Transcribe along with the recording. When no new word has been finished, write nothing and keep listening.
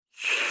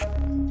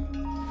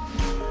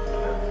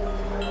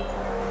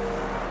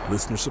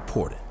Listener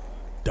supported.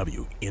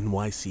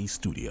 WNYC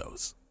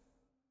Studios.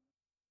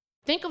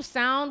 Think of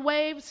sound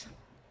waves.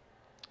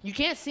 You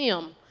can't see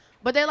them,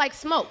 but they're like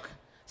smoke.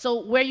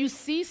 So where you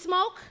see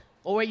smoke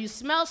or where you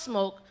smell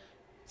smoke,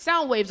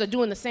 sound waves are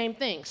doing the same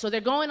thing. So they're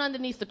going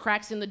underneath the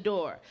cracks in the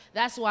door.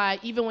 That's why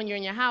even when you're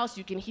in your house,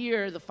 you can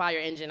hear the fire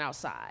engine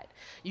outside.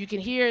 You can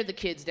hear the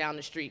kids down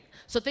the street.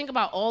 So think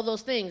about all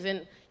those things.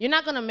 And you're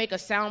not going to make a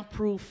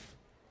soundproof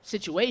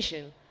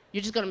situation.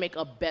 You're just going to make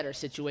a better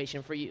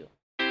situation for you.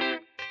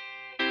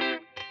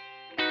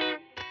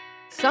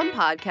 Some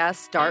podcasts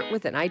start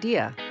with an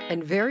idea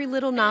and very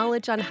little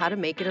knowledge on how to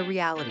make it a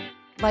reality.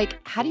 Like,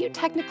 how do you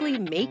technically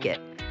make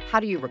it? How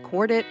do you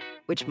record it?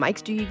 Which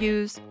mics do you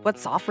use? What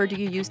software do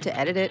you use to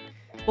edit it?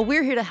 Well,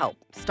 we're here to help,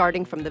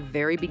 starting from the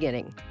very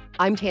beginning.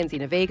 I'm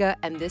Tanzina Vega,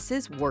 and this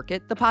is Work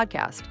It, the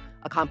podcast,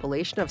 a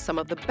compilation of some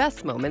of the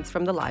best moments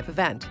from the live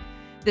event.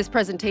 This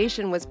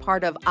presentation was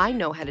part of I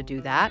Know How to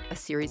Do That, a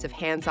series of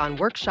hands-on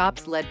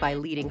workshops led by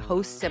leading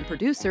hosts and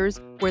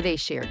producers where they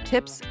shared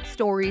tips,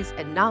 stories,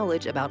 and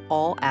knowledge about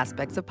all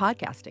aspects of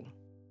podcasting.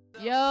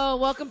 Yo,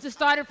 welcome to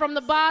Started From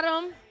the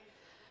Bottom,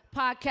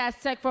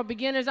 podcast tech for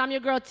beginners. I'm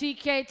your girl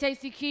TK,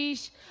 Tasty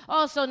Quiche,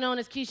 also known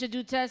as Keisha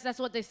Dutest. That's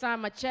what they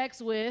sign my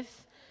checks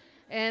with.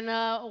 And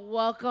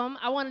welcome.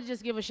 I want to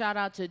just give a shout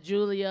out to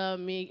Julia,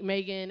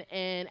 Megan,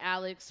 and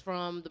Alex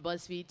from the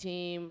BuzzFeed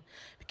team.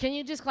 Can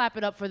you just clap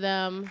it up for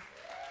them?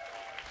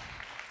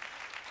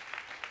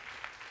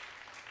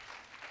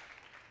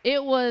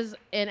 It was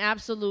an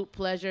absolute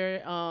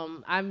pleasure.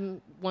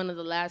 I'm one of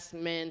the last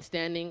men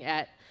standing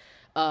at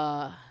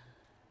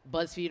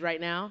BuzzFeed right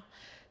now.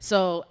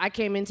 So I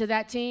came into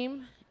that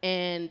team,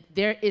 and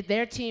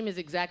their team is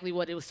exactly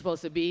what it was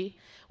supposed to be,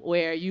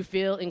 where you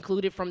feel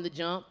included from the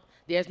jump.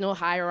 There's no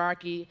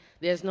hierarchy.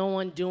 There's no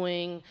one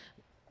doing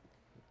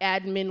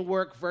admin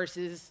work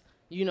versus,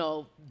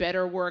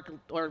 better work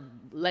or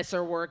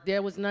lesser work.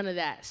 There was none of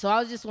that. So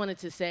I just wanted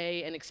to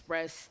say and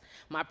express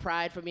my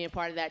pride for being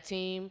part of that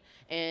team.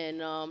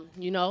 And,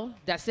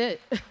 that's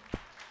it.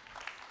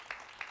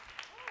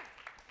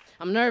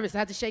 I'm nervous. I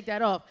had to shake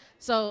that off.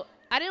 So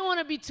I didn't want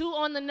to be too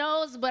on the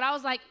nose, but I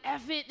was like,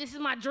 F it. This is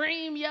my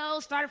dream, yo.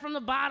 Started from the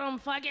bottom.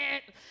 Fuck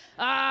it.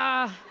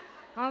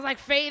 I was like,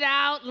 fade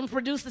out and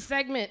produce the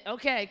segment.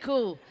 Okay,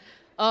 cool.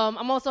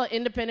 I'm also an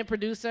independent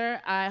producer.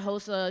 I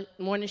host a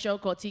morning show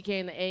called TK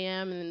in the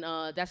AM,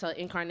 and that's an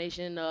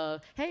incarnation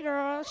of, hey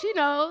girl, she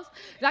knows.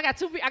 I got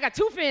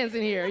two fans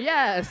in here,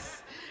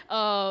 yes.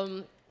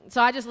 So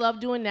I just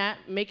love doing that,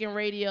 making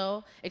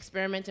radio,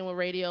 experimenting with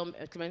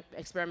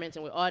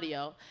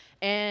audio.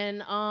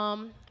 And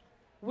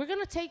we're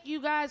gonna take you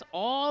guys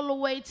all the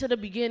way to the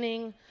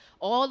beginning,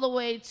 all the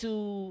way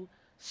to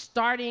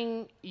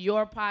starting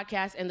your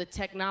podcast and the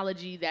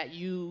technology that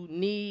you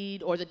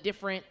need or the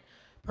different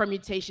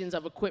permutations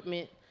of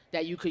equipment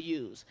that you could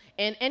use.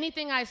 And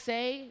anything I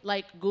say,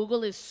 like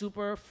Google is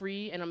super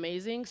free and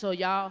amazing, so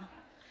y'all,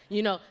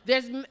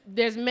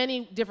 there's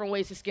many different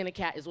ways to skin a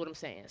cat is what I'm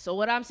saying. So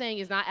what I'm saying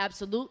is not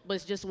absolute, but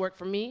it's just worked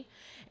for me.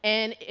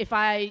 And if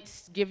I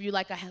give you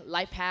like a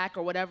life hack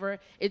or whatever,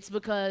 it's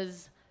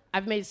because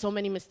I've made so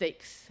many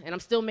mistakes and I'm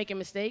still making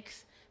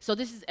mistakes. So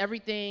this is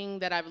everything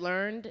that I've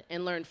learned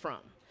and learned from.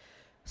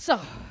 So,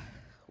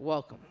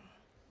 welcome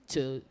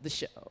to the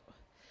show.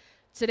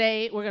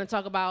 Today, we're going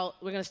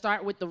to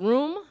start with the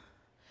room.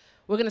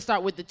 We're going to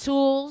start with the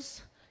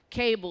tools,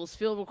 cables,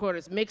 field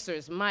recorders,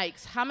 mixers,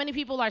 mics. How many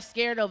people are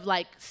scared of,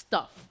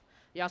 stuff?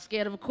 Y'all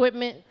scared of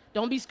equipment?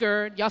 Don't be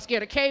scared. Y'all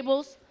scared of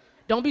cables?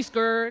 Don't be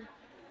scared.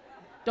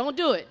 Don't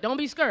do it. Don't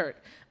be scared.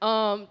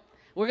 We're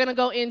going to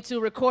go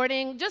into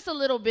recording just a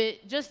little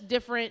bit, just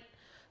different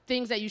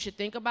things that you should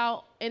think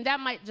about, and that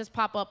might just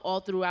pop up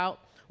all throughout.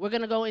 We're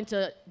going to go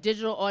into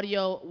digital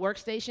audio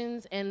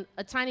workstations and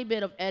a tiny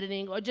bit of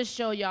editing, or just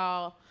show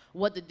y'all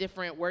what the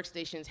different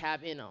workstations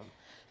have in them.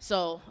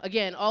 So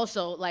again,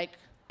 also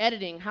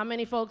editing. How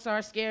many folks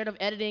are scared of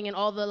editing and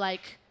all the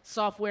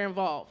software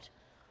involved?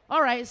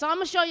 All right, so I'm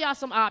going to show y'all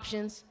some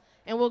options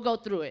and we'll go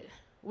through it.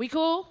 We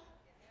cool?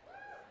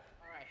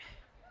 All right.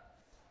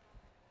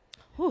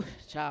 Whew,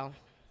 child.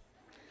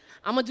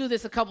 I'm going to do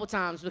this a couple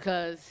times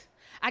because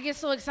I get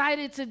so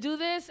excited to do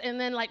this, and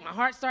then my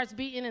heart starts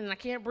beating, and I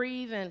can't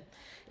breathe, and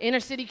inner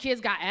city kids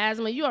got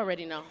asthma. You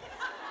already know.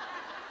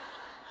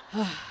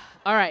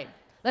 All right,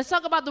 let's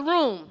talk about the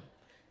room.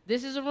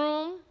 This is a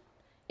room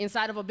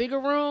inside of a bigger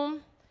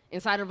room,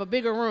 inside of a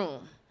bigger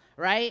room,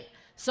 right?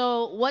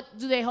 So what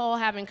do they all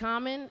have in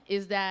common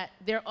is that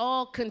they're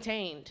all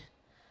contained.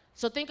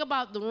 So think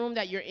about the room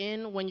that you're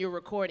in when you're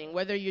recording,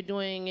 whether you're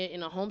doing it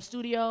in a home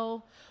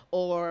studio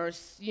or,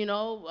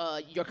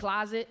 your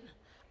closet.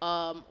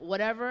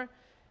 Whatever,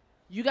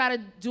 you got to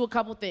do a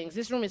couple things.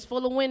 This room is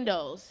full of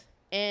windows,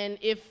 and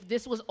if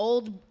this was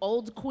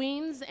old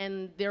Queens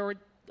and there were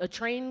a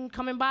train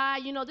coming by,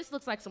 this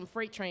looks like some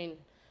freight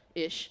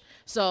train-ish.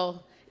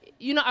 So,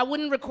 I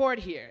wouldn't record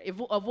here.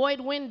 Avoid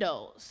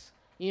windows,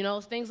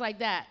 things like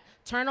that.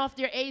 Turn off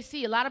your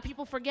AC. A lot of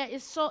people forget.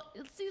 It's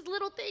these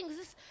little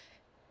things.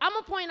 I'm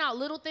gonna point out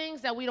little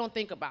things that we don't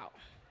think about.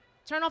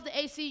 Turn off the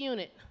AC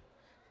unit.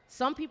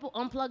 Some people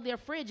unplug their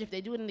fridge if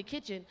they do it in the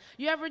kitchen.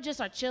 You ever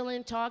just are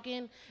chilling,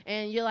 talking,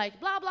 and you're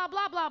like, blah, blah,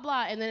 blah, blah,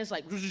 blah, and then it's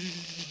like,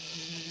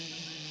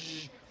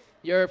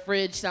 your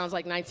fridge sounds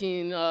like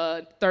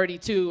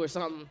 1932 or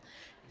something.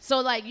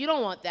 So, like, you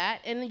don't want that,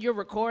 and you're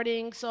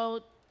recording,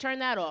 so turn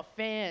that off.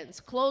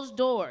 Fans, closed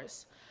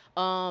doors.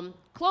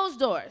 Closed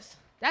doors,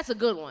 that's a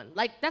good one.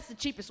 Like, that's the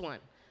cheapest one.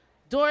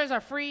 Doors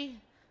are free.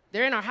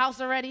 They're in our house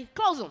already.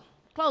 Close them.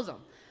 Close them.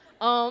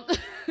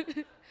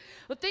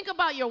 But think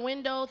about your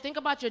window. Think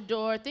about your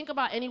door. Think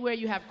about anywhere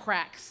you have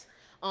cracks.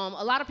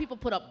 A lot of people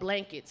put up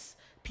blankets.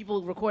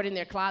 People record in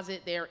their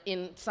closet. They're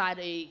inside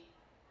a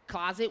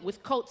closet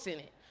with coats in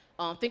it.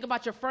 Think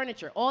about your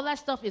furniture. All that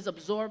stuff is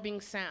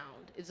absorbing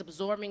sound. It's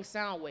absorbing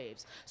sound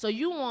waves. So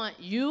you want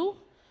your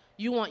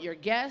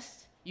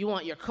guests, you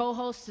want your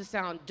co-hosts to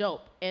sound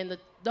dope. And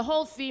the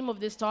whole theme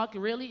of this talk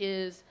really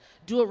is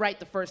do it right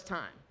the first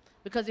time.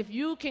 Because if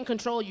you can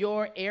control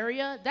your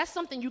area, that's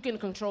something you can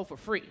control for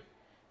free,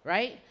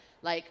 right?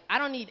 Like, I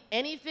don't need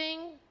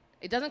anything.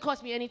 It doesn't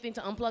cost me anything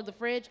to unplug the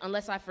fridge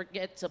unless I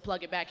forget to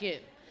plug it back in.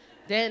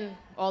 Then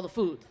all the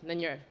food,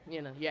 then you're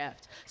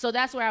effed. So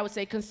that's where I would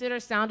say consider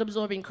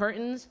sound-absorbing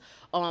curtains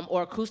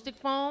or acoustic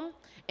foam.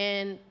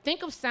 And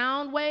think of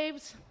sound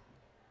waves.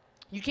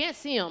 You can't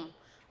see them,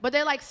 but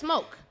they're like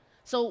smoke.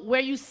 So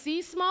where you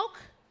see smoke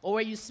or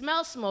where you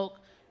smell smoke,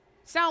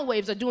 sound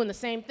waves are doing the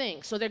same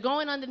thing. So they're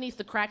going underneath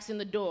the cracks in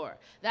the door.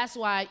 That's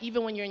why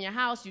even when you're in your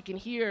house, you can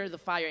hear the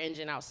fire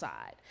engine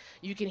outside.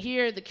 You can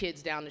hear the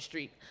kids down the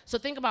street. So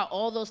think about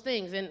all those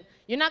things. And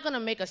you're not going to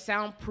make a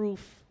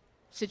soundproof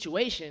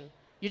situation.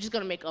 You're just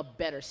going to make a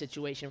better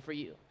situation for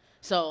you.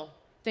 So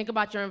think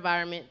about your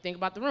environment. Think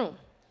about the room.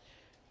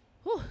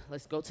 Whew,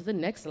 let's go to the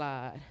next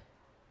slide.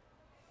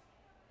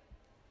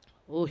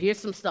 Oh, here's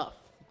some stuff.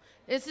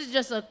 This is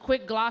just a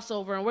quick gloss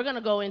over, and we're going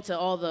to go into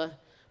all the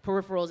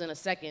peripherals in a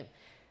second.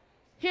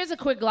 Here's a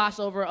quick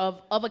gloss over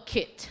of a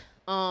kit.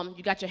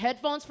 You got your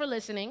headphones for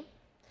listening,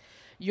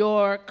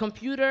 your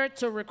computer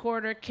to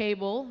recorder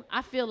cable.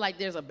 I feel like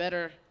there's a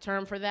better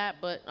term for that,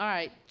 but all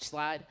right,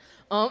 slide.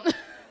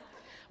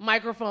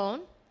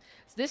 Microphone.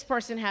 This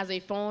person has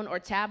a phone or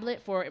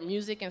tablet for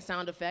music and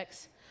sound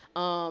effects.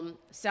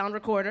 Sound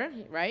recorder,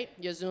 right?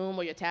 Your Zoom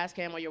or your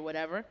Tascam or your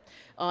whatever.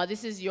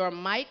 This is your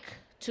mic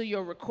to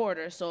your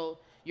recorder. So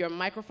your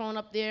microphone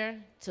up there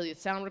to your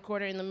sound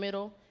recorder in the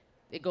middle.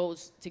 It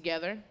goes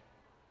together.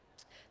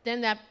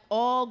 Then that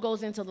all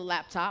goes into the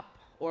laptop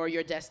or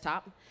your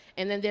desktop.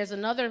 And then there's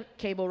another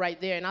cable right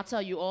there, and I'll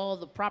tell you all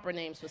the proper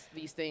names for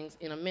these things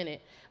in a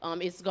minute.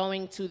 It's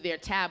going to their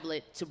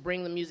tablet to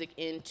bring the music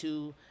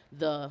into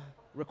the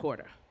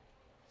recorder.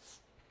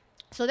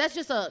 So that's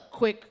just a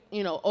quick,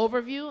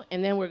 overview,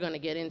 and then we're gonna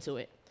get into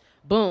it.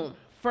 Boom,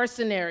 first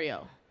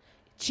scenario.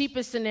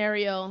 Cheapest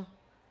scenario,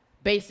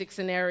 basic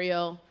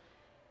scenario.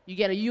 You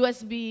get a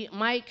USB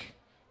mic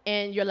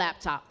and your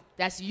laptop.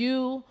 That's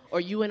you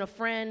or you and a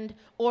friend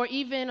or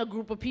even a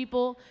group of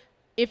people.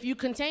 If you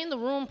contain the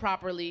room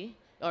properly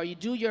or you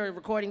do your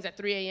recordings at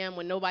 3 a.m.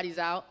 when nobody's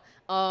out,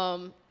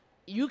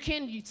 you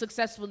can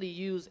successfully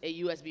use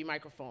a USB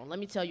microphone. Let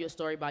me tell you a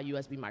story about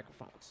USB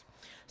microphones.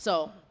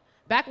 So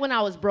back when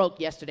I was broke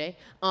yesterday,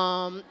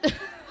 people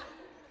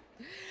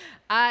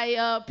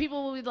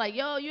would be like,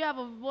 yo, you have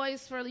a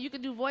voice you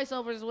could do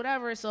voiceovers,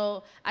 whatever.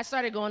 So I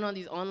started going on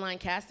these online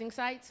casting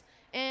sites.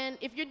 And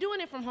if you're doing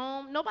it from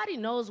home, nobody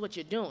knows what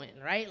you're doing,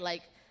 right?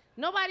 Like,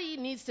 nobody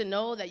needs to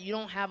know that you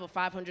don't have a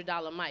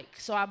 $500 mic.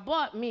 So I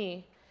bought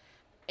me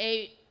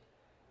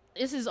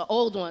this is an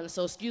old one,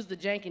 so excuse the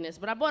jankiness,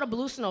 but I bought a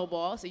Blue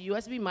Snowball. It's a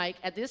USB mic.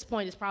 At this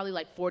point, it's probably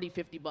like 40,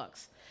 50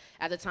 bucks.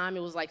 At the time,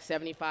 it was like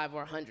 75 or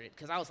 100,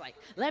 because I was like,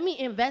 let me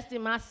invest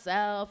in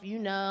myself,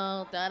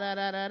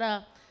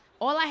 da-da-da-da-da.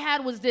 All I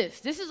had was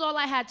this. This is all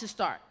I had to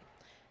start.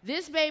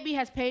 This baby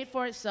has paid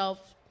for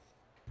itself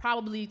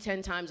probably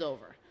 10 times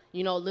over.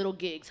 Little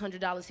gigs,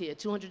 $100 here,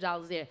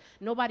 $200 there.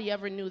 Nobody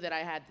ever knew that I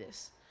had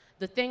this.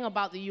 The thing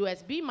about the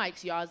USB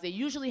mics, y'all, is they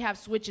usually have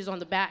switches on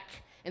the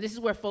back, and this is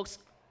where folks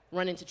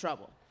run into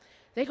trouble.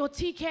 They go,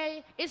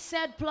 TK, it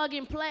said plug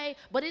and play,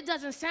 but it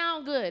doesn't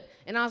sound good.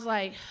 And I was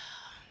like,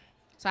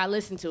 so I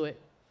listened to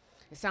it.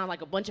 It sounded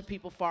like a bunch of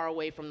people far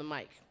away from the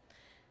mic.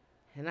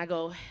 And I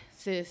go,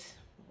 sis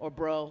or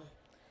bro,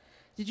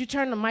 did you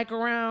turn the mic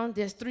around?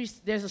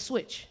 There's a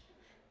switch.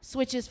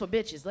 Switches for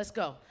bitches, let's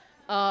go.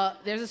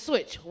 There's a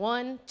switch,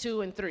 1,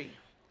 2, and 3.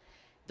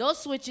 Those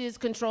switches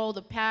control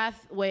the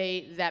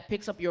pathway that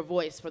picks up your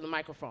voice for the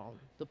microphone,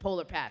 the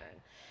polar pattern.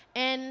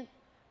 And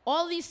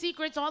all these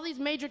secrets, all these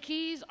major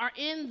keys are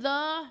in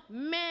the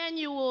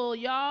manual,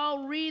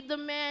 y'all. Read the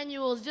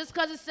manuals. Just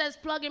because it says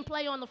plug and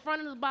play on the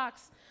front of the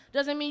box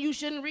doesn't mean you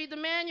shouldn't read the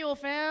manual,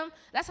 fam.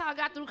 That's how I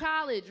got through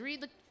college.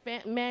 Read the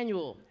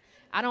manual.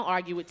 I don't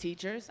argue with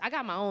teachers. I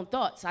got my own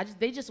thoughts.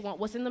 They just want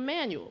what's in the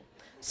manual.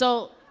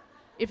 So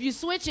if you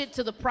switch it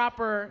to the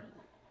proper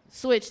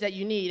switch that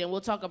you need, and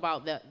we'll talk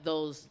about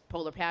those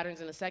polar patterns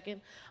in a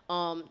second,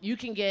 you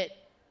can get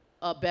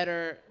a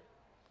better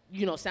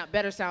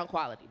better sound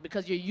quality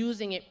because you're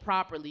using it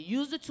properly.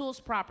 Use the tools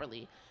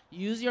properly.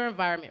 Use your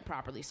environment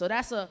properly. So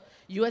that's a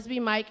USB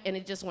mic, and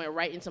it just went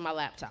right into my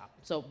laptop.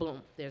 So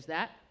boom, there's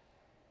that.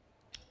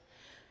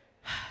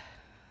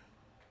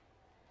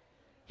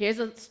 Here's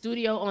a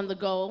studio on the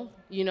go,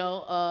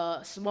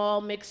 a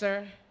small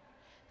mixer,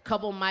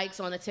 couple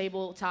mics on a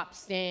tabletop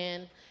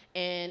stand,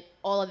 and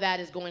all of that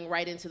is going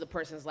right into the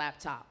person's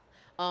laptop.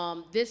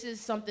 This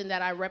is something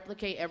that I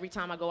replicate every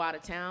time I go out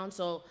of town.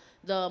 So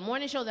the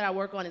morning show that I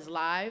work on is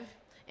live,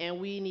 and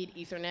we need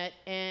Ethernet,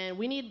 and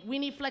we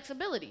need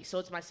flexibility. So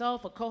it's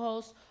myself, a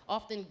co-host,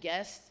 often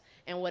guests,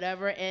 and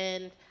whatever,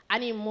 and I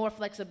need more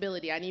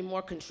flexibility. I need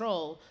more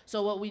control.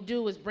 So what we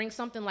do is bring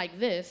something like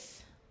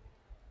this.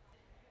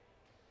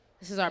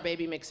 This is our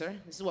baby mixer.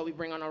 This is what we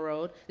bring on our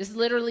road.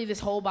 This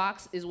whole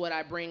box is what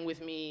I bring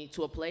with me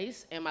to a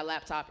place, and my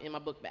laptop in my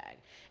book bag.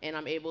 And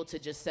I'm able to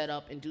just set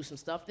up and do some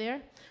stuff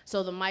there.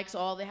 So the mics,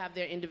 they have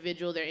they're in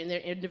their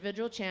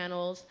individual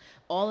channels.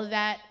 All of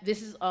that,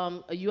 this is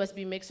a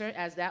USB mixer,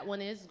 as that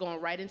one is going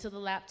right into the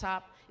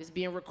laptop. It's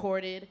being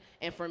recorded,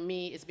 and for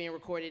me, it's being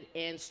recorded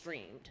and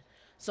streamed.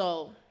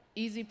 So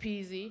easy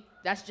peasy.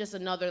 That's just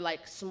another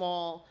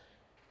small,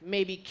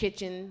 maybe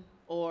kitchen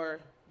or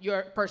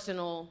your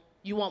personal.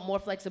 You want more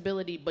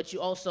flexibility, but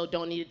you also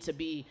don't need it to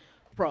be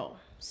pro.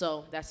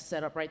 So that's the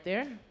setup right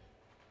there.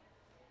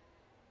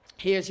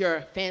 Here's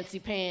your fancy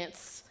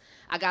pants.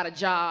 I got a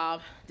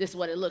job. This is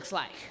what it looks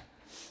like.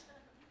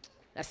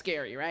 That's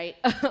scary, right?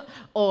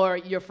 Or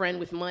your friend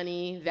with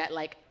money that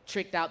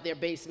tricked out their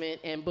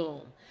basement and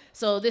boom.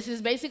 So this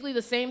is basically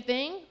the same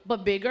thing,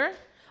 but bigger.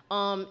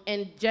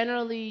 And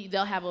generally,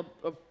 they'll have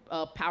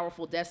a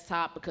powerful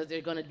desktop because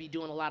they're gonna be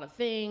doing a lot of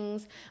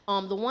things.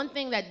 The one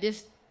thing that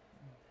this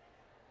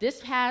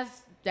has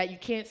that you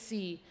can't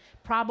see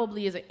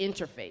probably is an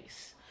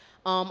interface.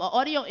 An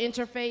audio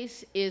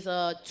interface is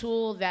a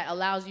tool that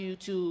allows you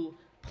to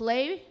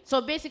play. So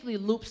it basically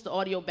loops the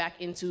audio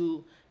back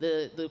into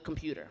the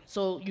computer.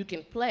 So you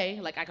can play,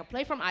 I can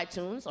play from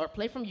iTunes or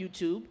play from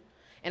YouTube,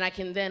 and I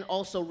can then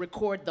also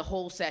record the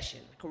whole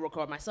session. I can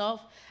record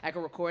myself, I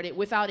can record it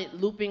without it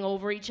looping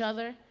over each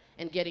other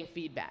and getting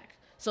feedback.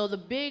 So the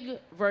big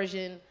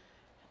version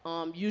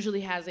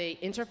usually has a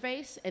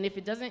interface, and if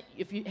it doesn't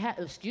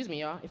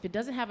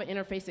have an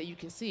interface that you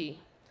can see,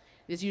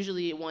 there's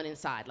usually one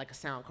inside, like a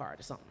sound card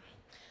or something.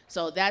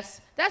 So that's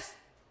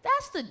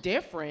the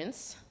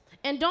difference.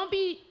 And don't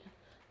be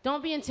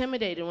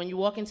intimidated when you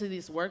walk into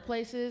these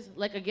workplaces.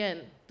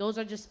 Again,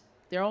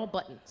 they're all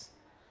buttons.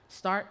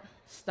 Start,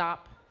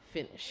 stop,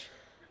 finish.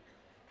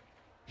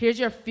 Here's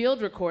your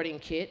field recording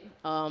kit.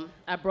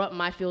 I brought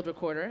my field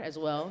recorder as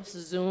well. It's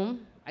a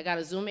Zoom. I got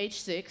a Zoom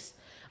H6.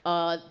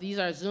 These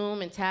are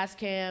Zoom and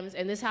Tascams,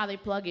 and this is how they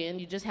plug in.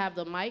 You just have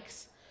the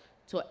mics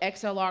to an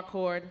XLR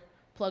cord,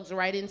 plugs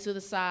right into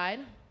the side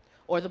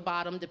or the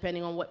bottom,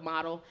 depending on what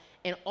model.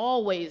 And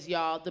always,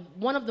 y'all,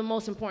 one of the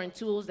most important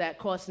tools that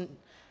costs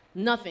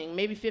nothing,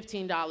 maybe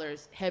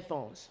 $15,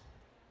 headphones.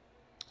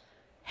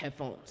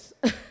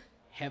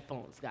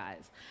 Headphones,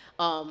 guys.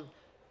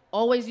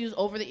 Always use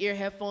over-the-ear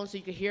headphones so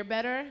you can hear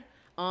better.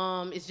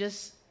 It's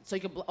just so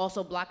you can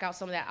also block out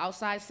some of that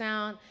outside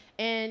sound.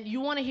 And you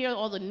want to hear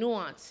all the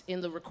nuance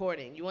in the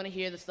recording. You want to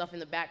hear the stuff in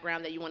the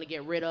background that you want to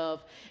get rid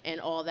of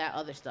and all that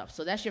other stuff.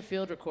 So that's your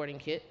field recording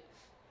kit.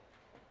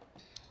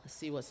 Let's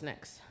see what's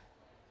next.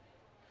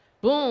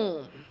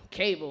 Boom,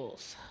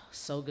 cables.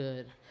 So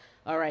good.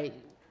 All right,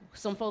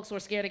 some folks were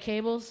scared of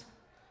cables.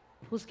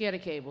 Who's scared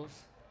of cables?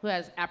 Who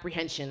has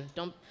apprehension?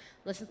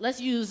 Let's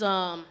use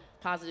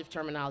positive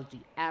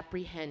terminology.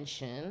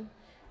 Apprehension,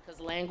 because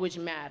language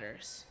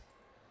matters.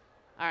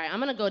 All right, I'm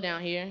gonna go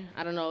down here.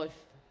 I don't know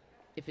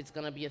if it's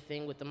gonna be a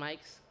thing with the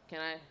mics. Can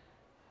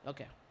I?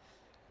 Okay.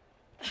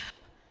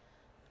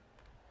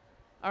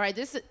 All right,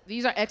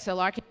 these are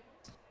XLR cables.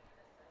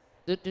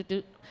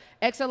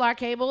 XLR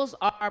cables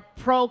are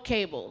pro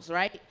cables,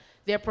 right?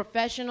 They're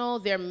professional,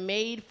 they're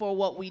made for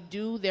what we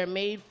do, they're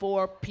made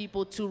for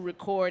people to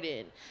record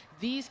in.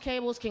 These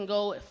cables can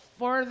go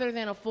further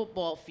than a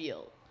football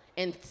field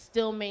and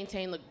still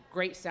maintain the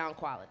great sound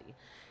quality.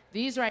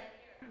 These right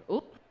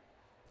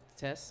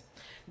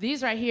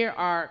here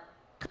are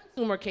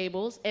consumer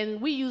cables,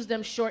 and we use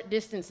them short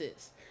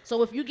distances.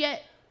 So if you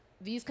get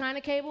these kind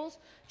of cables,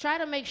 try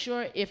to make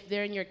sure if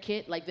they're in your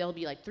kit, they'll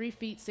be 3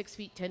 feet, 6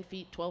 feet, 10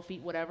 feet, 12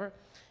 feet, whatever.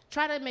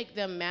 Try to make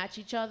them match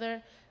each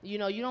other. You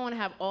don't want to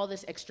have all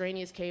this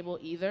extraneous cable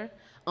either.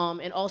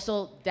 And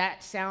also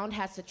that sound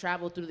has to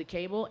travel through the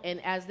cable.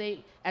 And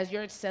as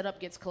your setup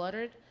gets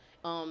cluttered,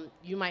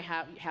 you might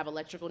have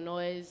electrical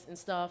noise and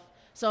stuff.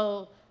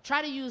 So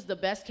try to use the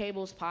best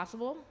cables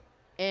possible.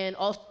 And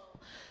also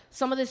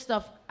some of this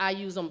stuff I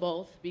use them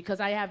both because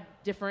I have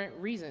different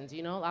reasons,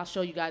 I'll show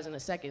you guys in a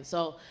second.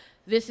 So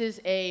this is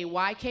a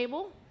Y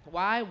cable.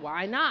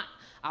 Why not?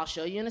 I'll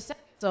show you in a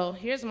second. So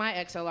here's my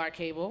XLR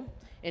cable.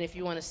 And if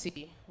you want to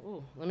see,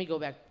 let me go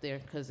back there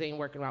because they ain't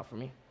working out for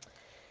me.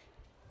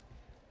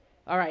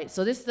 All right,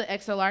 so this is the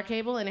XLR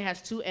cable, and it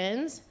has 2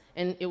 ends,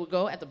 and it will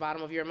go at the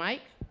bottom of your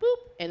mic, boop,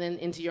 and then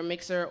into your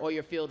mixer or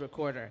your field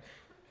recorder.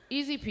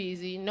 Easy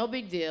peasy, no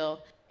big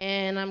deal.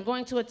 And I'm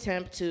going to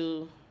attempt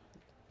to,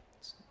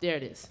 there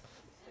it is.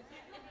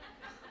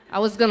 I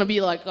was gonna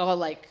be like, all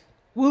like,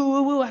 woo,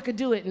 woo, woo, I could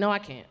do it. No, I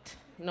can't.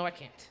 No, I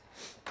can't.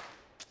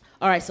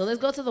 All right, so let's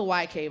go to the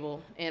Y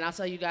cable, and I'll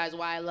tell you guys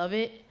why I love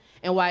it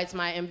and why it's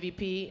my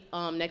MVP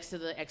next to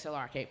the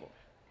XLR cable.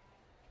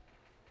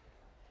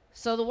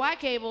 So the Y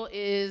cable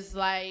is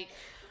like,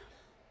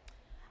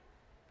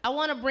 I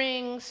want to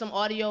bring some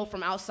audio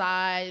from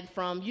outside,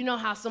 from, you know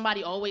how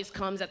somebody always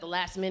comes at the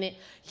last minute,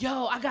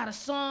 yo, I got a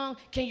song,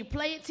 can you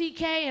play it,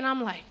 TK? And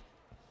I'm like,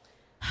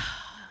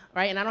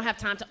 right? And I don't have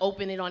time to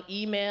open it on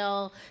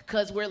email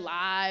because we're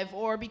live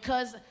or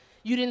because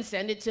you didn't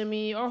send it to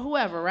me or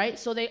whoever, right?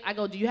 So I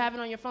go, do you have it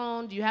on your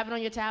phone? Do you have it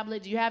on your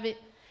tablet? Do you have it?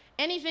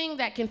 Anything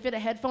that can fit a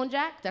headphone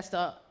jack, that's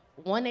the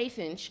 1/8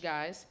 inch,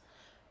 guys.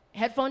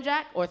 Headphone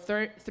jack or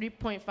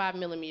 3.5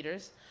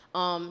 millimeters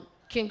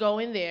can go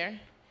in there.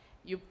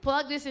 You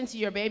plug this into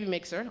your baby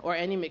mixer or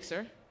any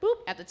mixer,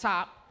 boop, at the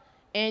top,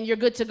 and you're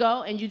good to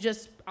go, and you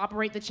just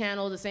operate the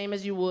channel the same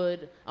as you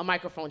would a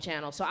microphone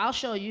channel. So I'll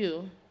show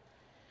you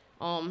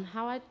on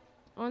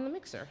the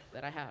mixer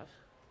that I have.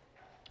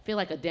 I feel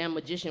like a damn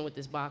magician with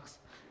this box.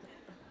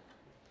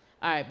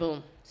 All right,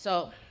 boom.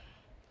 So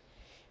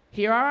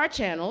here are our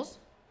channels,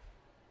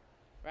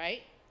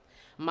 right?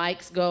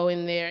 Mics go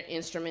in there,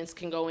 instruments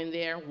can go in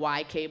there,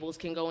 Y cables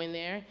can go in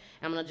there.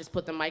 I'm gonna just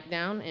put the mic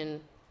down and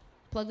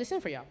plug this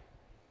in for y'all.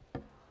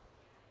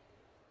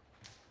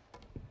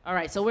 All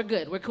right, so we're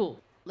good, we're cool.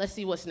 Let's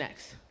see what's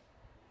next.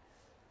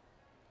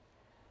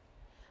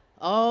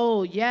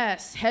 Oh,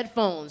 yes,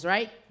 headphones,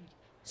 right?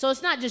 So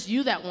it's not just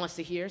you that wants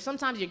to hear.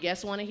 Sometimes your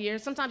guests want to hear.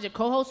 Sometimes your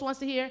co-host wants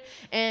to hear.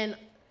 And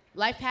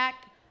life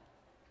hack,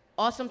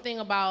 awesome thing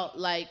about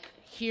like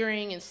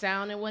hearing and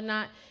sound and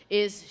whatnot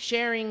is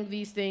sharing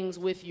these things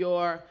with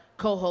your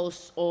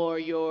co-host or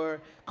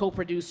your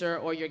co-producer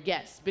or your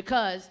guests,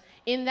 because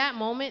in that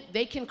moment,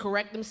 they can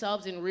correct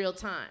themselves in real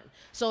time.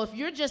 So if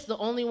you're just the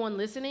only one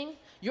listening,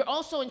 you're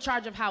also in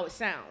charge of how it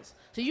sounds.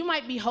 So you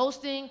might be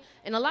hosting,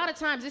 and a lot of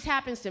times this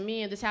happens to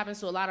me and this happens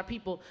to a lot of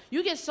people.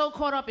 You get so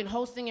caught up in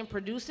hosting and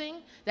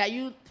producing that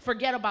you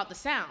forget about the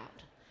sound.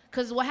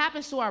 Because what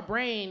happens to our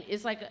brain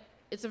is like,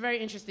 it's a very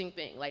interesting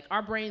thing. Like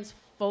our brains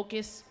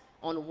focus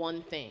on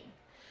one thing.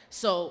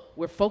 So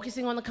we're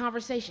focusing on the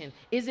conversation.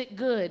 Is it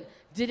good?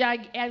 Did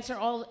I ask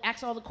all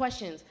the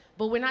questions?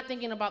 But we're not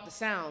thinking about the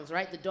sounds,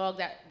 right? The dog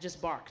that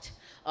just barked,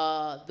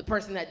 the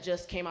person that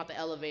just came out the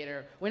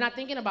elevator. We're not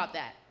thinking about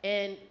that.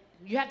 And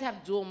you have to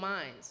have dual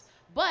minds.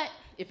 But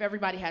if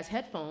everybody has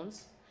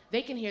headphones,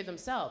 they can hear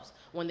themselves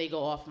when they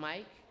go off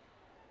mic,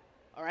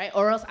 all right?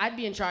 Or else I'd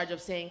be in charge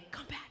of saying,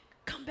 come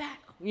back,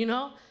 you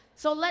know?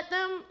 So let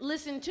them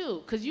listen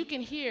too, because you can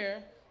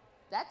hear,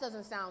 that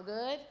doesn't sound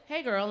good.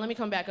 Hey girl, let me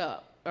come back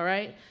up, all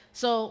right?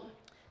 So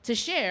to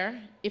share,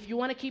 if you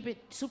want to keep it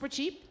super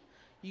cheap,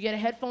 you get a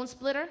headphone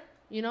splitter,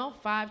 you know,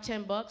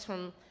 $5-10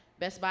 from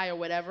Best Buy or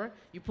whatever.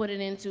 You put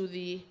it into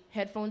the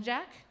headphone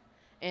jack,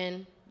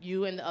 and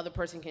you and the other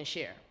person can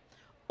share.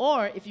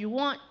 Or if you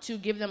want to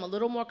give them a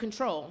little more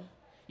control,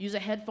 use a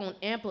headphone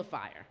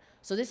amplifier.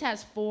 So this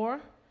has 4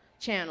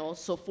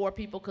 channels, so 4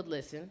 people could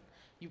listen.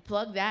 You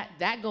plug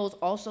that goes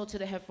also to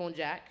the headphone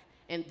jack,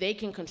 and they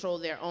can control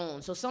their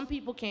own. So some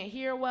people can't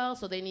hear well,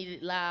 so they need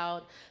it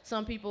loud.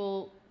 Some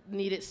people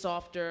need it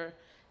softer.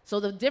 So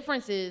the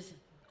difference is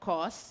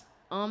cost,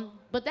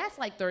 but that's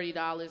like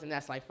 $30 and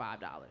that's like $5.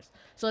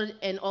 So,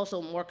 and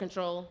also more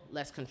control,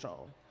 less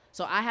control.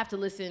 So I have to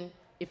listen,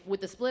 if with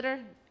the splitter,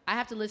 I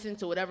have to listen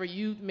to whatever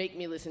you make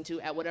me listen to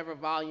at whatever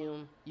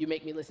volume you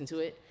make me listen to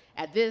it.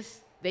 At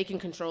this, they can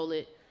control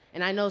it.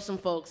 And I know some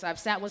folks, I've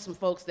sat with some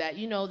folks that,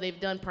 you know, they've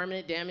done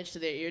permanent damage to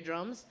their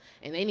eardrums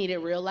and they need it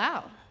real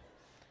loud.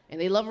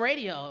 And they love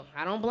radio.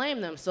 I don't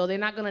blame them, so they're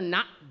not gonna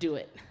not do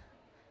it.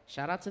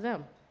 Shout out to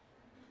them.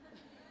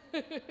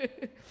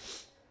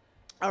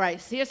 All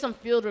right, so here's some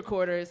field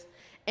recorders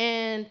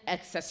and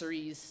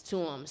accessories to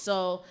them.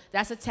 So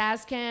that's a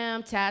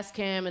Tascam,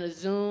 and a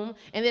Zoom,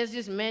 and there's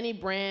just many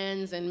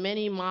brands and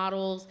many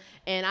models,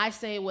 and I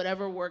say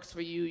whatever works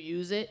for you,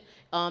 use it.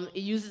 It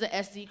uses an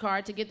SD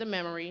card to get the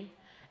memory,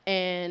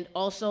 and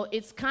also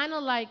it's kind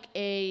of like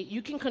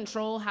you can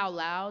control how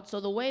loud. So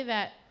the way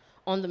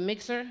on the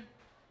mixer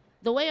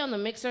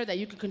that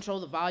you can control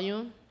the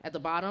volume at the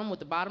bottom with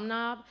the bottom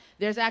knob,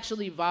 there's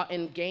actually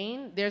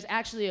there's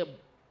actually a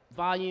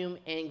volume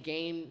and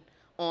gain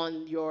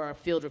on your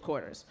field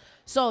recorders.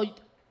 So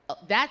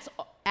that's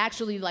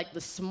actually like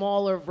the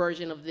smaller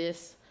version of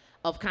this,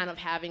 of kind of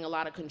having a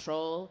lot of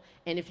control.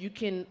 And if you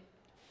can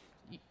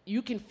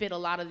fit a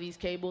lot of these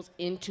cables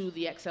into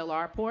the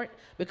XLR port,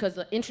 because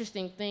the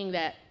interesting thing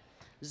that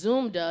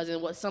Zoom does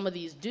and what some of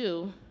these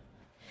do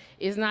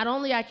is not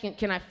only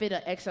can I fit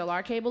an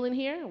XLR cable in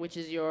here, which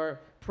is your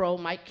Pro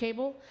mic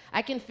cable,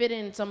 I can fit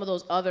in some of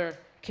those other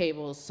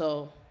cables,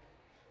 so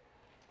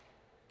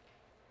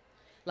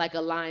like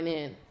a line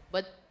in.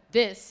 But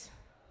this,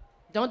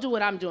 don't do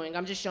what I'm doing.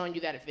 I'm just showing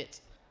you that it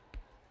fits.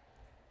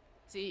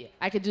 See,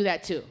 I could do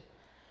that too.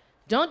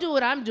 Don't do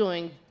what I'm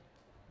doing,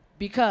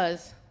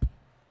 because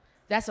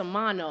that's a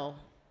mono.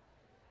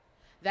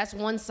 That's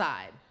one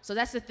side. So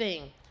that's the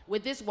thing.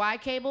 With this Y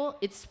cable,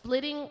 it's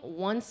splitting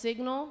one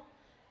signal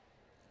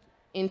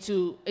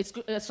into,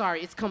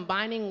 it's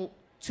combining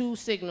two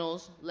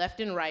signals, left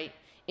and right,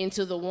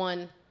 into the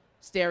one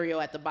stereo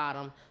at the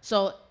bottom.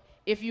 So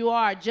if you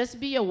are, just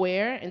be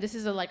aware, and this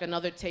is like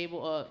another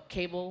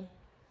cable,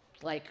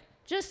 like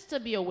just to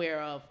be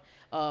aware of,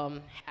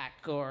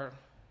 hack or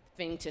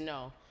thing to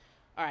know.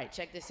 All right,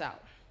 check this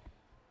out.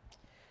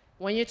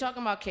 When you're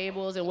talking about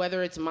cables and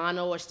whether it's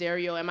mono or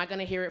stereo, am I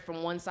gonna hear it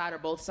from one side or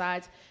both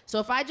sides? So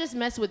if I just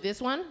mess with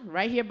this one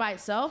right here by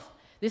itself,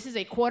 this is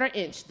a 1/4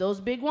 inch. Those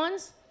big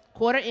ones,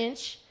 1/4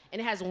 inch, and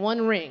it has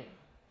one ring.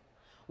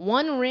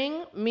 One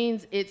ring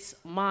means it's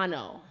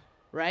mono,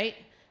 right?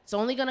 It's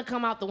only gonna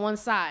come out the one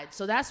side.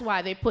 So that's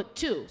why they put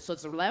two. So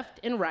it's left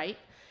and right,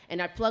 and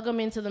I plug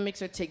them into the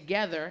mixer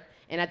together,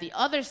 and at the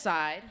other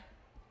side,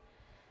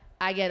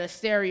 I get a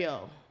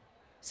stereo.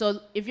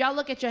 So if y'all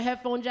look at your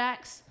headphone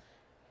jacks,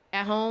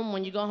 at home,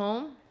 when you go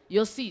home,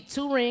 you'll see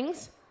 2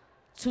 rings,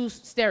 2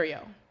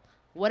 stereo.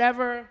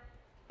 Whatever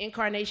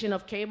incarnation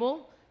of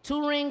cable,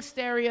 2 rings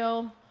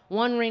stereo,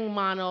 1 ring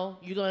mono,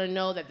 you're gonna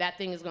know that that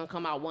thing is gonna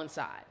come out one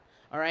side,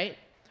 all right?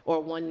 Or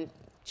one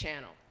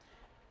channel.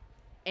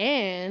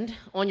 And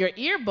on your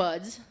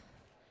earbuds,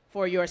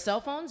 for your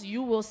cell phones,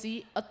 you will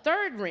see a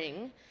 3rd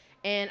ring.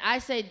 And I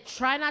say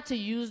try not to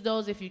use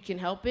those if you can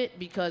help it,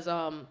 because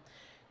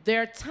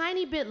they're a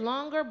tiny bit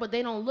longer, but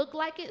they don't look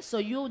like it, so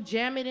you'll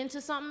jam it into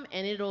something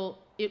and it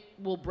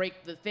will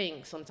break the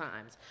thing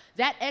sometimes.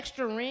 That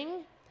extra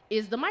ring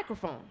is the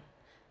microphone.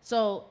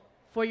 So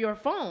for your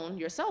phone,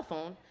 your cell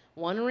phone,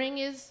 1 ring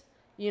is,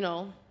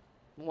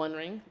 1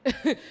 ring.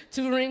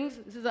 2 rings,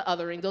 this is the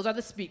other ring. Those are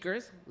the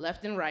speakers,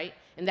 left and right.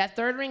 And that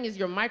 3rd ring is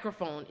your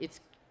microphone. It's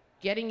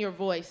getting your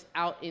voice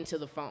out into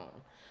the phone.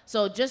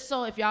 So just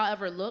so if y'all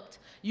ever looked,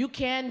 you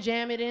can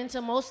jam it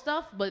into most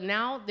stuff, but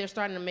now they're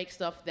starting to make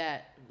stuff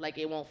that like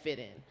it won't fit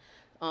in.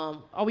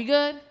 Are we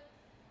good?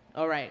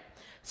 All right.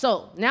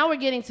 So now we're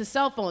getting to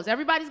cell phones.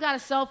 Everybody's got a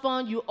cell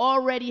phone. You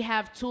already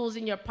have tools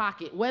in your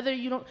pocket. Whether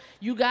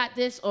you got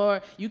this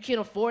or you can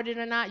afford it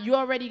or not, you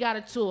already got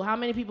a tool. How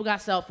many people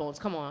got cell phones?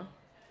 Come on.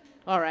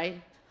 All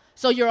right.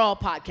 So you're all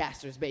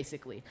podcasters,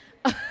 basically.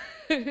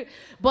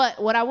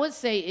 But what I would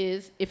say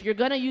is, if you're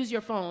gonna use your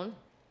phone,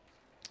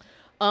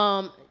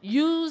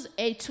 use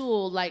a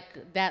tool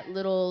like that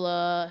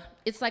little,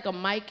 it's like a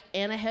mic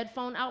and a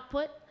headphone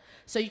output.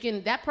 So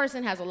that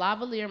person has a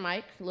lavalier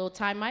mic, a little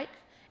tie mic,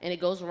 and it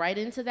goes right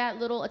into that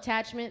little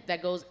attachment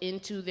that goes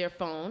into their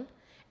phone.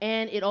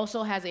 And it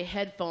also has a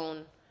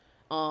headphone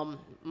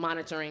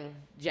monitoring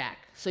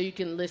jack, so you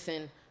can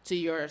to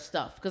your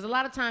stuff. Because a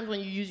lot of times when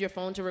you use your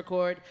phone to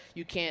record,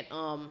 you can't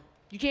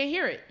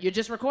hear it. You're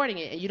just recording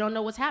it, and you don't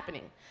know what's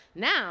happening.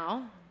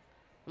 Now,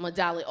 I'm gonna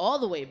dial it all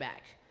the way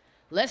back.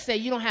 Let's say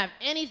you don't have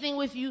anything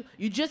with you,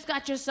 you just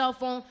got your cell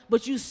phone,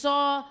 but you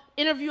saw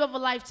Interview of a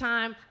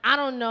Lifetime, I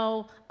don't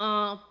know,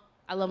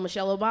 I love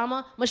Michelle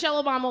Obama.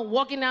 Michelle Obama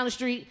walking down the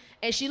street,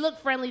 and she looked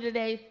friendly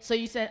today, so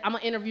you said, I'm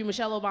gonna interview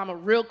Michelle Obama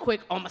real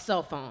quick on my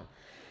cell phone.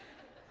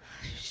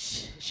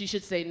 She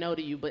should say no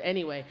to you, but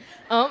anyway.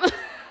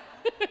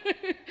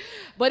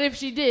 But if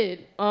she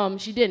did,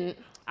 she didn't,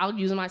 I'll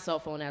use my cell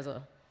phone as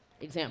an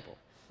example.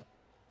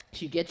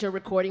 You get your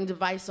recording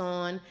device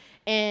on,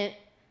 and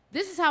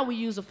this is how we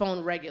use a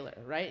phone regular,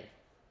 right?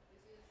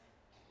 This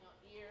is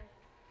your ear,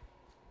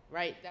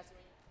 right?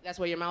 That's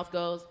where your mouth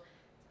goes.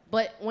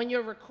 But when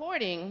you're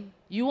recording,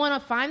 you want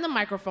to find the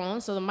microphone.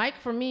 So the mic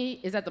for me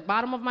is at the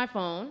bottom of my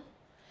phone,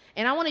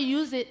 and I want to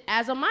use it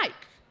as a mic.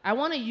 I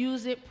want to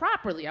use it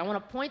properly. I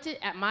want to point it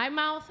at my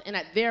mouth and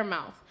at their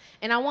mouth.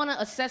 And I want to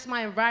assess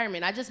my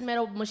environment. I just met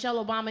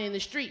Michelle Obama in the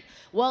street.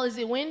 Well, is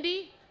it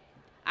windy?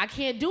 I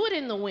can't do it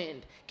in the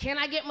wind. Can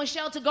I get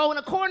Michelle to go in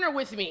a corner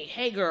with me?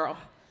 Hey, girl,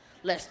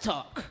 let's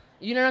talk.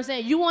 You know what I'm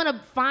saying? You want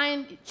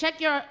to check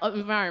your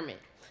environment.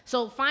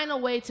 So find a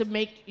way to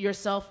make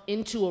yourself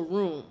into a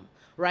room,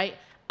 right?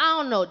 I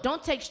don't know,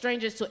 don't take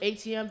strangers to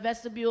ATM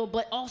vestibule,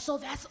 but also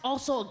that's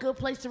also a good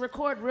place to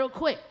record real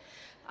quick.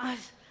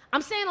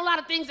 I'm saying a lot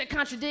of things that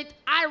contradict.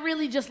 I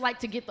really just like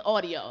to get the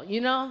audio, you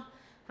know?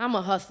 I'm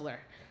a hustler.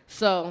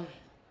 So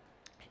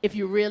if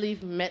you really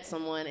met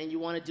someone and you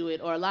want to do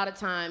it, or a lot of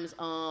times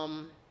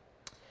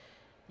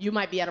you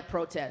might be at a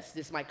protest,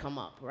 this might come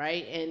up,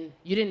 right? And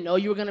you didn't know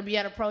you were going to be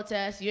at a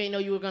protest. You didn't know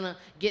you were going to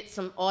get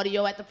some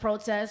audio at the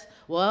protest.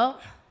 Well,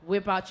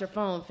 whip out your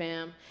phone,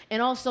 fam.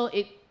 And also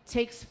it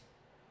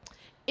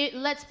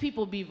lets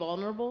people be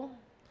vulnerable,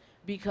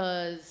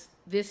 because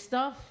this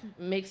stuff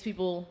makes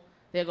people,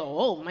 they go,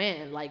 oh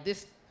man, like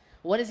this,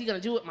 what is he gonna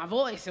do with my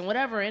voice and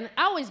whatever? And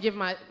I always give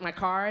my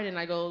card and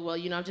I go, well,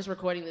 you know, I'm just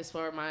recording this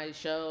for my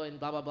show and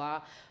blah, blah,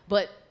 blah.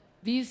 But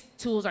these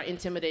tools are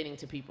intimidating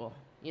to people,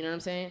 you know what I'm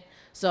saying?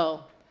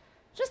 So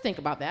just think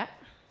about that.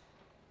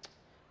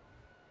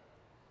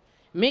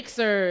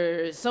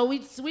 Mixers, so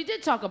we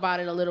did talk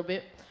about it a little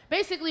bit.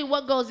 Basically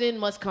what goes in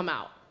must come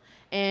out.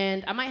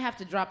 And I might have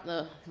to drop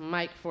the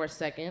mic for a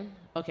second.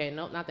 Okay,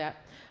 nope, not that.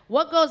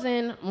 What goes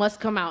in must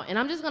come out. And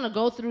I'm just gonna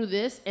go through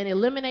this and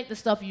eliminate the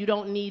stuff you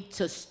don't need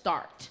to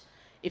start.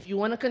 If you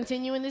wanna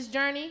continue in this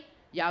journey,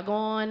 y'all go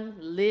on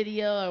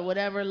Lydia or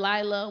whatever,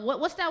 Lila.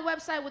 What's that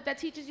website that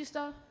teaches you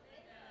stuff?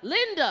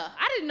 Linda.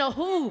 I didn't know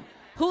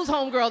whose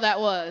homegirl that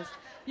was.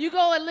 You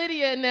go at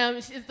Lydia and them,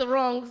 it's the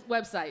wrong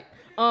website.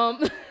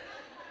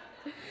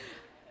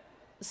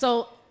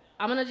 So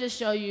I'm gonna just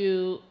show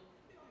you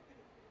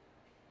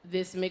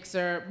this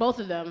mixer, both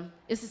of them.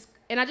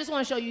 And I just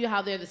wanna show you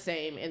how they're the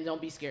same and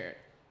don't be scared.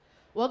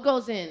 What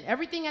goes in?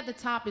 Everything at the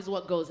top is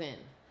what goes in.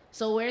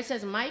 So where it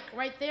says mic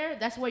right there,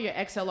 that's where your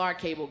XLR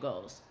cable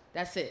goes.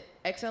 That's it.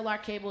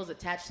 XLR cable is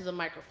attached to the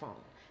microphone.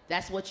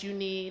 That's what you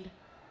need.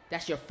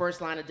 That's your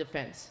first line of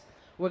defense.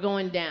 We're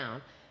going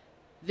down.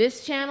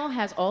 This channel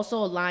has also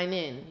a line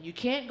in. You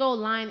can't go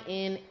line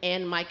in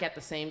and mic at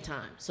the same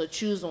time. So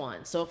choose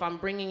one. So if I'm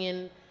bringing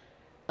in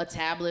a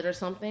tablet or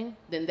something,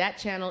 then that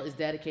channel is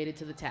dedicated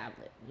to the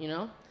tablet, you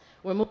know?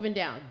 We're moving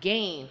down.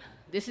 Gain.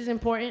 This is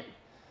important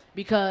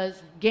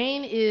because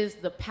gain is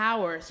the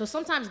power. So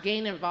sometimes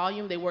gain and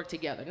volume, they work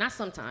together. Not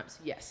sometimes.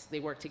 Yes, they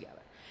work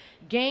together.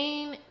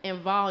 Gain and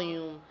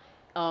volume,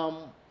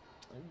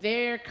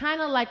 they're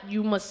kind of like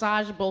you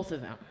massage both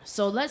of them.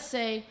 So let's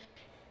say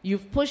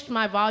you've pushed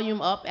my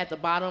volume up at the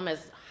bottom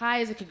as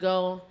high as it could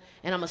go,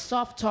 and I'm a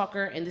soft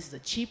talker, and this is a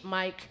cheap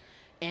mic,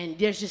 and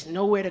there's just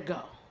nowhere to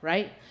go,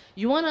 right?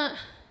 You wanna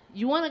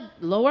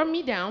lower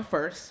me down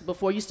first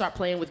before you start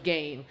playing with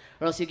gain,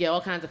 or else you get all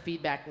kinds of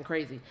feedback and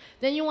crazy.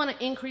 Then you wanna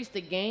increase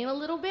the gain a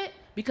little bit,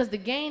 because the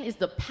gain is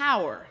the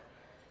power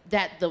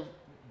that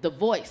the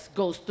voice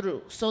goes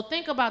through. So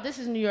think about, this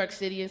is New York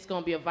City, it's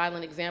gonna be a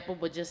violent example,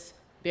 but just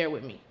bear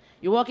with me.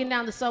 You're walking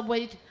down the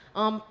subway,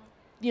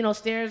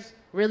 stairs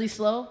really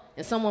slow,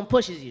 and someone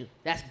pushes you.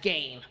 That's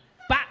gain.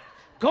 Bop!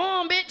 Go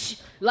on,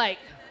 bitch! Like,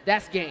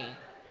 that's gain.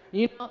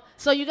 You know?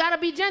 So you gotta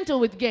be gentle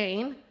with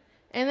gain,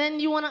 and then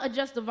you wanna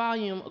adjust the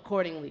volume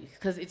accordingly,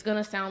 because it's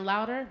gonna sound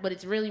louder, but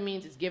it really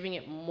means it's giving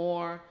it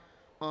more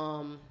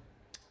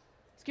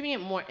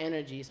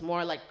energy. It's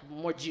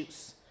more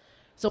juice.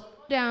 So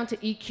down to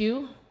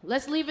EQ.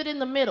 Let's leave it in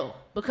the middle,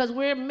 because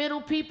we're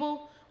middle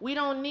people. We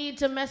don't need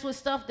to mess with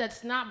stuff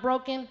that's not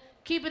broken.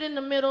 Keep it in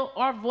the middle.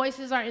 Our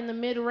voices are in the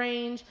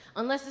mid-range.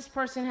 Unless this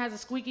person has a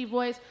squeaky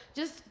voice,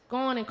 just go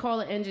on and call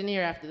an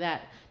engineer after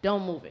that.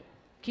 Don't move it.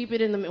 Keep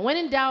it in the middle. When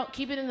in doubt,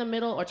 keep it in the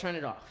middle or turn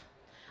it off.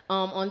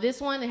 On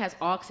this one, it has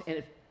aux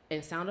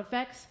and sound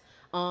effects.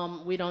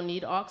 We don't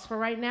need aux for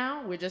right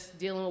now. We're just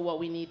dealing with what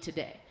we need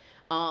today.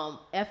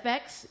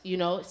 FX,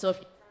 so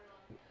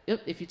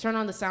if you turn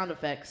on the sound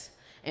effects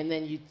and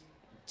then you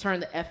turn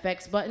the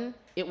FX button,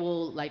 it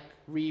will like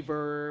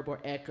reverb or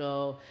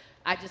echo.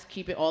 I just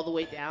keep it all the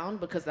way down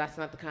because that's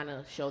not the kind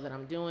of show that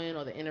I'm doing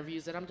or the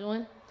interviews that I'm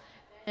doing.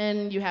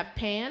 And you have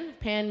pan.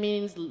 Pan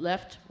means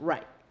left,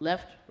 right,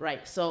 left,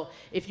 right. So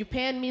if you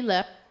pan me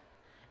left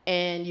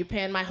and you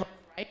pan my host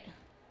right,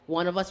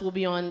 one of us will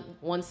be on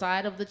one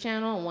side of the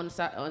channel and one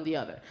side on the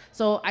other.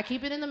 So I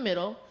keep it in the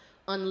middle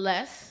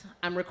unless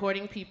I'm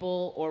recording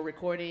people or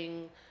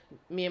recording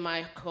me and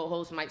my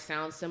co-host might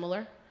sound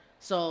similar.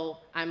 So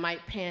I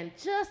might pan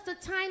just a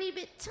tiny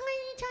bit,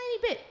 tiny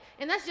bit.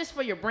 And that's just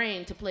for your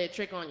brain to play a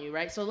trick on you,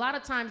 right? So a lot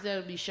of times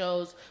there'll be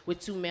shows with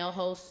 2 male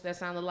hosts that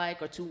sound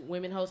alike or 2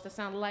 women hosts that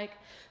sound alike.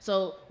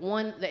 So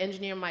the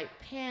engineer might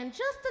pan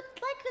just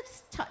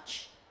a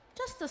touch,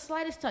 just the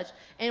slightest touch.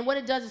 And what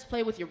it does is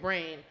play with your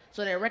brain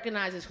so that it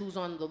recognizes who's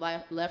on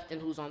the left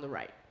and who's on the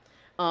right.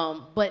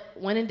 But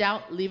when in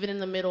doubt, leave it in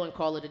the middle and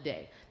call it a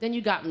day. Then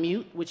you got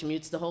mute, which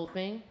mutes the whole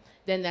thing.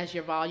 Then that's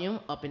your volume,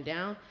 up and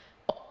down.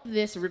 All of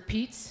this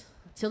repeats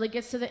till it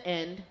gets to the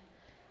end,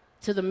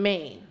 to the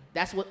main.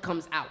 That's what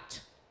comes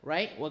out,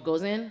 right? What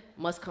goes in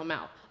must come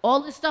out.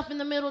 All this stuff in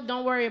the middle,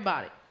 don't worry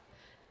about it.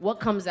 What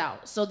comes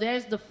out? So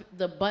there's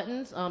the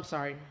buttons,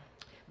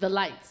 the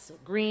lights,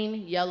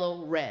 green,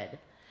 yellow, red.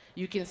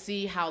 You can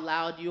see how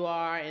loud you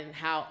are and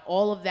how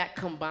all of that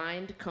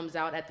combined comes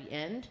out at the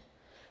end.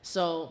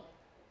 So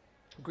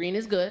green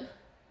is good.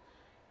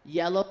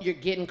 Yellow, you're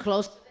getting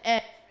close to the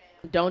edge.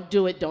 Don't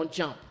do it, don't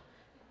jump.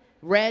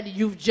 Red,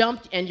 you've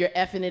jumped and you're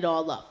effing it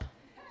all up.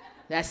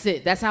 That's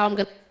it. That's how I'm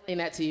gonna explain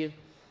that to you.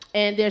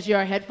 And there's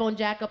your headphone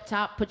jack up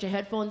top. Put your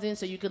headphones in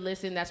so you could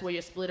listen. That's where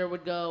your splitter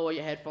would go, or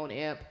your headphone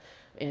amp,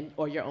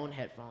 or your own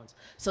headphones.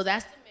 So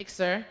that's the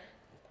mixer.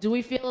 Do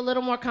we feel a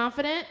little more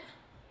confident?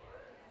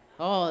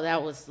 Oh,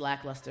 that was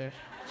lackluster.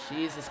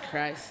 Jesus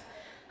Christ.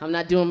 I'm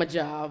not doing my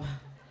job.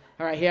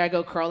 All right, here I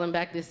go crawling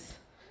back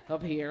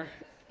up here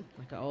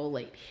like an old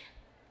lady.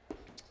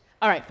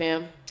 All right,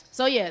 fam.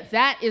 So yeah,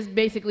 that is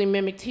basically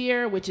mimicked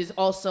here, which is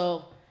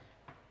also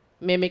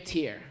mimicked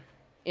here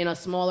in a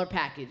smaller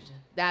package.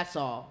 That's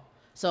all.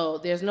 So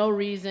there's no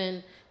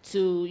reason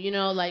to,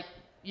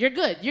 you're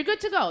good. You're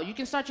good to go. You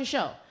can start your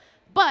show.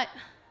 But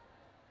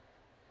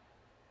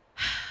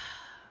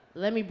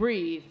let me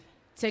breathe,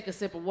 take a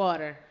sip of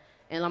water,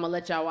 and I'm gonna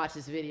let y'all watch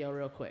this video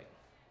real quick.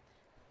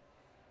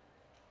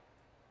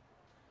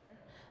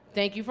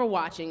 Thank you for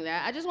watching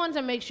that. I just wanted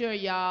to make sure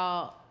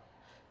y'all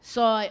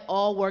saw it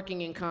all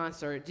working in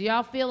concert. Do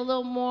y'all feel a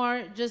little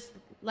more just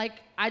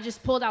like I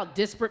just pulled out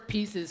disparate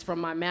pieces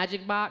from my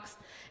magic box,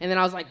 and then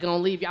I was like, gonna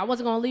leave you. I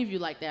wasn't gonna leave you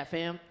like that,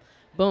 fam.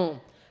 Boom.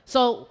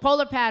 So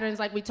polar patterns,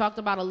 like we talked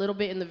about a little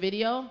bit in the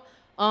video,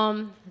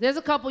 there's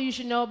a couple you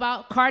should know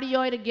about.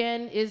 Cardioid,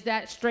 again, is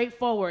that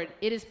straightforward.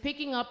 It is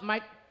picking up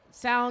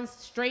sounds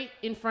straight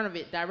in front of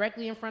it,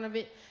 directly in front of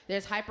it.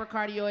 There's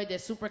hypercardioid,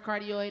 there's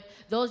supercardioid.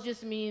 Those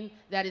just mean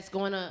that it's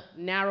going to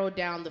narrow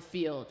down the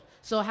field.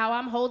 So how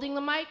I'm holding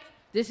the mic,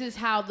 this is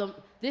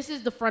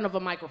the front of a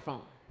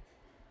microphone,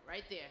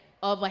 right there,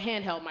 of a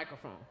handheld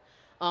microphone.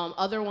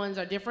 Other ones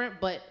are different,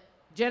 but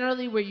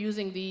generally we're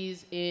using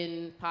these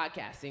in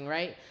podcasting,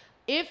 right?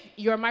 If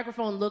your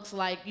microphone looks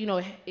like,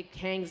 it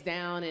hangs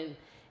down and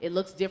it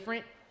looks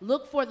different,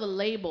 look for the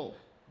label.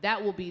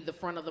 That will be the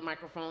front of the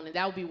microphone, and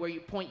that will be where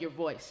you point your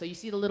voice. So you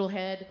see the little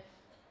head?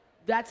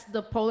 That's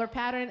the polar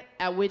pattern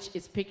at which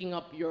it's picking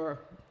up your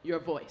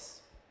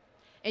voice.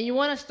 And you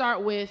want to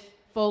start with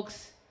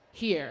folks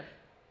here,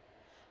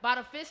 about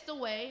a fist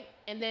away,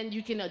 and then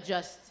you can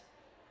adjust,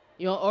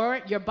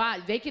 or your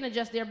body. They can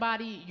adjust their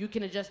body. You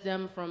can adjust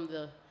them from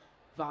the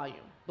volume.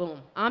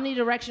 Boom.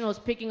 Omnidirectional is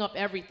picking up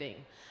everything.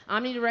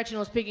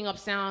 Omnidirectional is picking up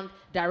sound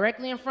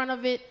directly in front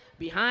of it,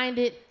 behind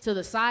it, to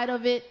the side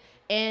of it,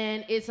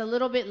 and it's a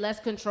little bit less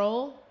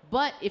control,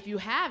 but if you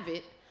have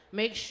it,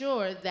 make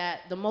sure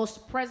that the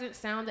most present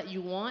sound that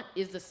you want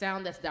is the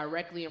sound that's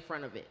directly in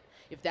front of it,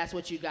 if that's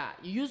what you got.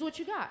 You use what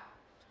you got.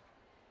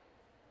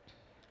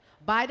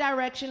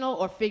 Bidirectional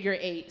or figure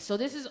 8. So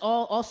this is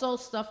also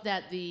stuff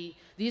that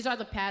these are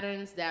the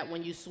patterns that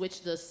when you switch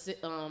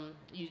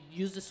you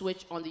use the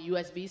switch on the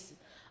USB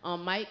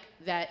mic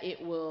that it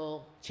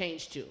will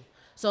change to.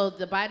 So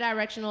the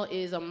bidirectional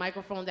is a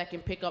microphone that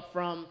can pick up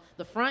from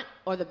the front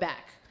or the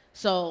back.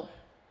 So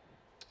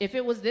if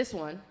it was this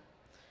one,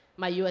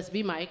 my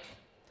USB mic,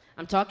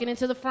 I'm talking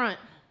into the front,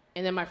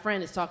 and then my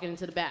friend is talking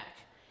into the back,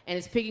 and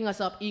it's picking us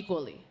up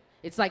equally.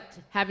 It's like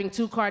having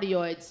two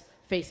cardioids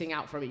facing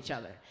out from each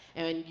other.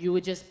 And you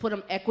would just put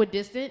them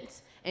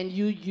equidistant, and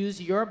you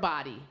use your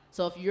body.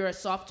 So if you're a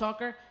soft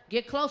talker,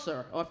 get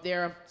closer. Or if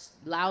they're a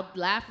loud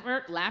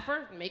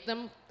laugher, make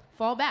them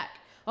fall back.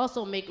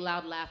 Also make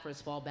loud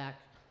laughers fall back,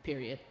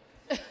 period.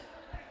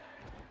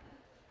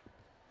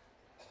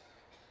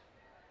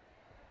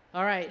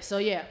 All right, so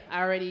yeah,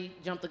 I already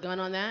jumped the gun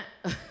on that.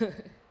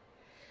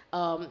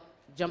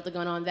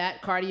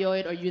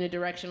 Cardioid or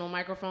unidirectional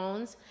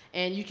microphones.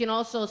 And you can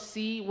also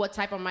see what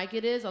type of mic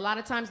it is. A lot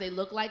of times they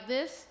look like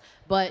this,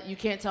 but you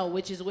can't tell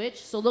which is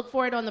which. So look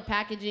for it on the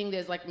packaging.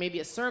 There's like maybe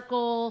a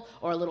circle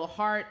or a little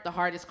heart. The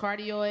heart is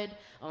cardioid,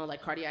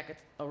 like cardiac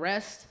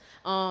arrest.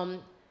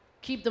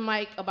 Keep the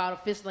mic about a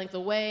fist length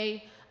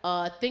away.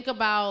 Think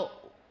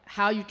about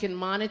how you can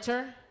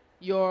monitor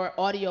your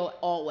audio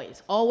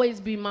always. Always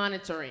be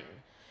monitoring.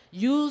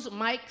 Use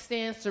mic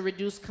stands to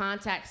reduce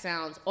contact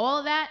sounds.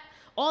 All that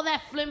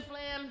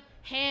flim-flam,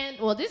 hand,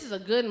 well, this is a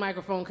good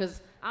microphone because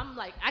I'm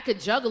like, I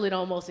could juggle it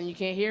almost and you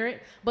can't hear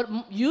it.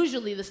 But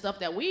usually the stuff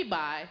that we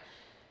buy,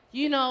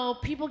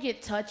 people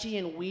get touchy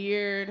and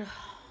weird.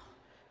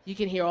 You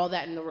can hear all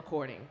that in the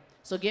recording.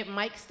 So get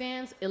mic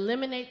stands,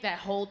 eliminate that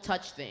whole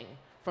touch thing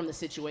from the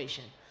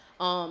situation.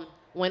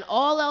 When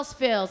all else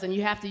fails and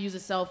you have to use a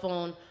cell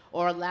phone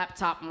or a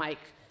laptop mic.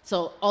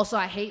 So also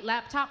I hate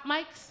laptop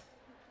mics,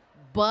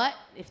 but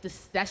if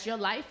that's your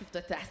life, if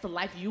that's the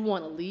life you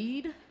want to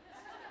lead,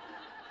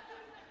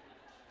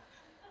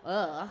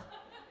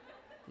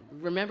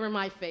 remember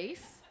my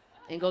face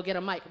and go get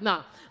a mic.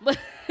 Nah, but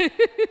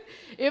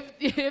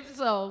if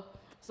so,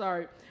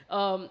 sorry.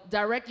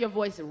 Direct your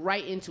voice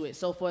right into it.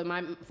 So for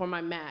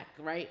my Mac,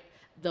 right,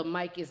 the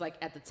mic is like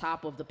at the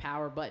top of the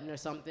power button or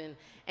something.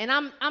 And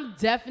I'm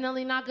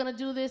definitely not gonna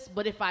do this,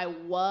 but if I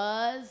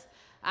was,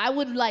 I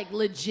would like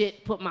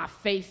legit put my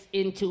face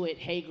into it.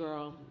 Hey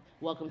girl,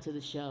 welcome to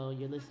the show.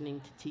 You're listening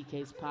to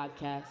TK's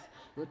podcast,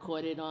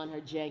 recorded on her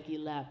janky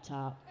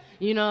laptop.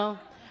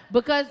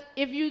 Because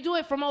if you do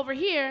it from over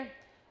here, it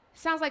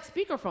sounds like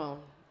speakerphone.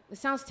 It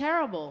sounds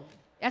terrible.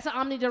 That's an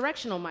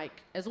omnidirectional mic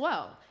as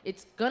well.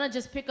 It's gonna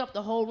just pick up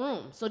the whole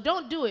room. So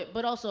don't do it,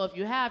 but also if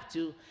you have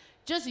to,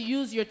 just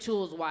use your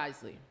tools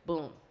wisely.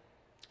 Boom.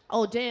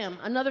 Oh damn,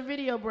 another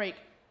video break.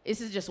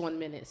 This is just 1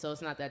 minute, so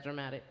it's not that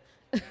dramatic.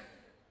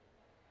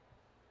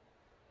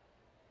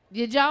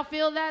 Did y'all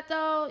feel that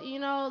though?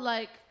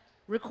 Like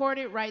record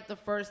it right the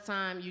first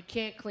time. You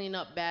can't clean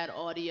up bad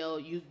audio.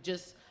 You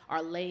just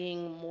are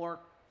laying more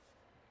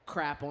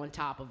crap on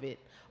top of it.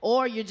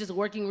 Or you're just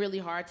working really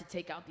hard to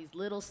take out these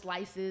little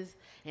slices.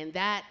 And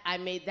I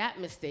made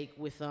that mistake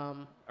with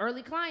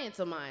early clients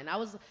of mine. I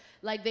was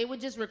like, they would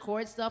just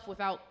record stuff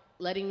without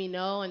letting me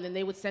know, and then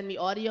they would send me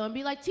audio and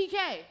be like,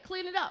 TK,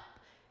 clean it up.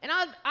 And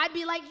I'd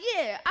be like,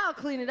 yeah, I'll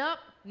clean it up.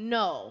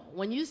 No,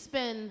 when you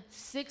spend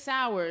 6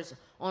 hours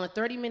on a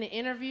 30-minute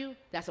interview,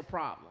 that's a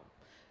problem.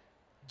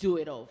 Do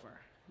it over.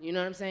 You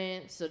know what I'm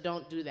saying? So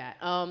don't do that.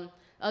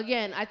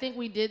 Again, I think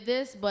we did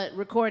this, but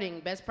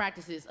recording, best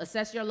practices.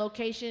 Assess your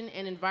location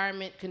and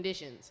environment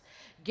conditions.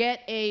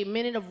 Get a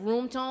minute of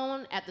room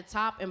tone at the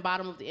top and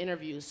bottom of the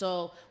interview.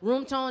 So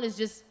room tone is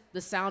just the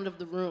sound of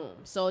the room.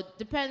 So it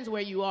depends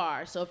where you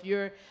are. So if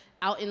you're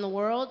out in the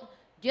world,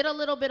 get a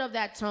little bit of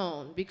that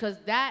tone, because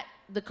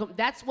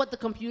that's what the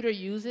computer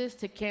uses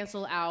to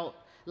cancel out,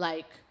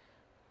 like,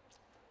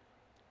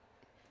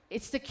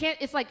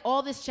 it's like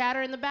all this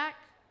chatter in the back.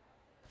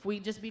 If we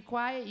just be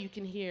quiet, you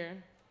can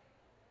hear.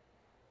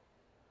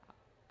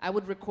 I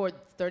would record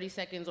 30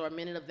 seconds or a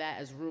minute of that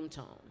as room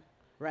tone,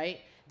 right?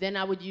 Then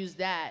I would use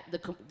that,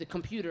 the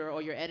computer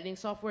or your editing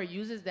software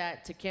uses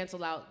that to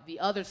cancel out the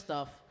other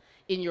stuff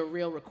in your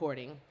real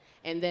recording,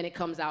 and then it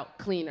comes out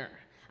cleaner.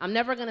 I'm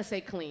never gonna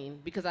say clean,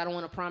 because I don't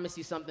wanna promise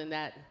you something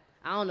that,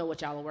 I don't know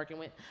what y'all are working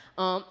with.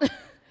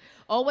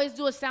 Always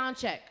do a sound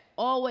check,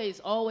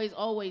 always, always,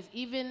 always.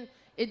 Even,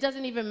 it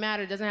doesn't even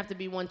matter. It doesn't have to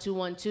be 1 2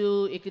 1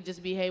 2. It could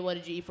just be, hey, what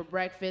did you eat for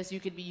breakfast? You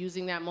could be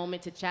using that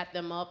moment to chat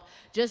them up.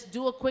 Just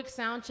do a quick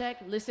sound check.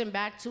 Listen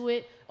back to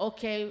it.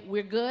 Okay,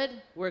 we're good.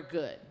 We're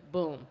good.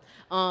 Boom.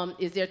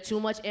 Is there too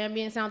much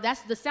ambient sound?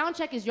 The sound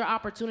check is your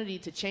opportunity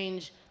to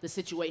change the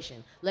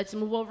situation. Let's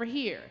move over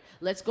here.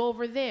 Let's go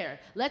over there.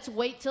 Let's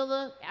wait till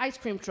the ice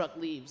cream truck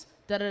leaves.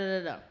 Da da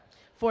da da.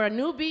 For a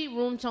newbie,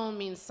 room tone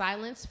means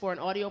silence. For an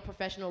audio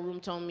professional, room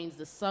tone means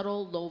the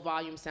subtle,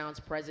 low-volume sounds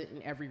present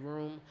in every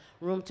room.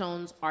 Room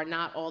tones are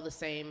not all the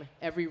same.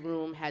 Every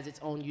room has its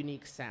own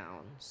unique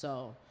sound.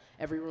 So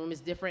every room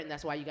is different, and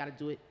that's why you got to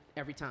do it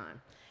every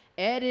time.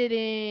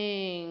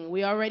 Editing.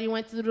 We already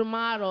went through the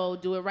motto,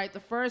 do it right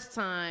the first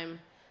time,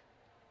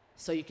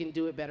 so you can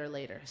do it better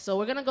later. So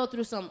we're gonna go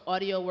through some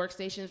audio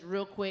workstations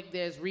real quick.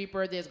 There's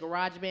Reaper, there's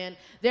GarageBand.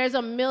 There's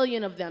a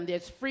million of them.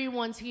 There's free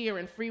ones here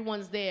and free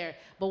ones there.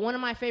 But one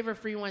of my favorite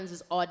free ones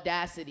is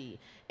Audacity.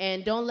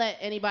 And don't let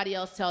anybody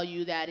else tell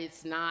you that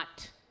it's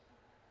not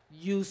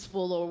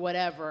useful or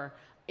whatever.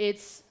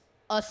 It's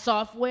a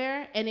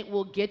software, and it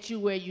will get you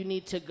where you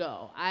need to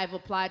go. I've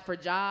applied for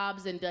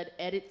jobs and done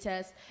edit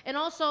tests. And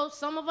also,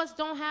 some of us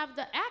don't have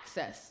the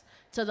access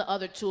to the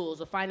other tools,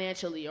 or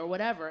financially, or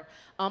whatever.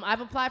 I've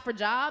applied for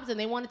jobs, and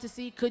they wanted to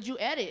see, could you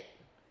edit?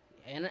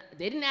 And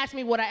they didn't ask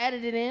me what I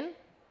edited in.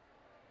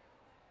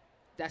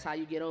 That's how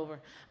you get over.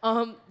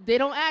 They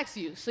don't ask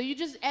you. So you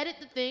just edit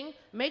the thing,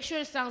 make sure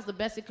it sounds the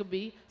best it could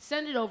be,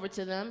 send it over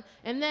to them,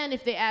 and then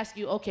if they ask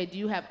you, okay, do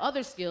you have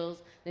other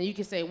skills? Then you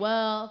can say,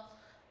 well,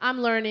 I'm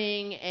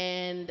learning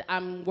and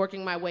I'm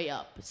working my way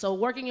up. So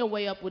working your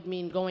way up would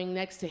mean going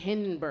next to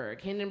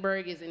Hindenburg.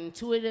 Hindenburg is an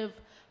intuitive,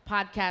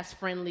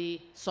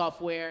 podcast-friendly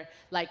software,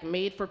 like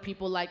made for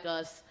people like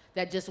us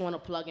that just want to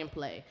plug and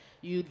play.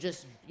 You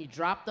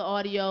drop the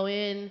audio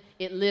in,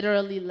 it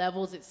literally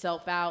levels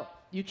itself out.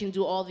 You can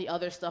do all the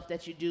other stuff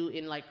that you do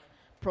in like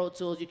Pro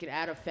Tools. You can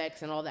add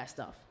effects and all that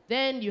stuff.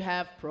 Then you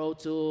have Pro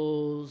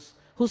Tools.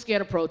 Who's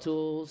scared of Pro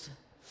Tools?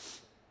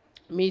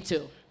 Me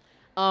too.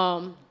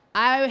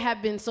 I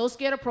have been so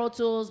scared of Pro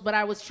Tools, but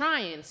I was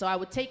trying. So I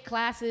would take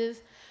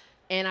classes,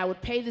 and I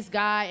would pay this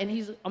guy, and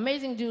he's an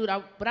amazing dude,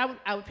 but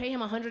I would pay him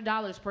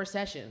 $100 per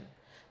session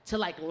to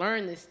like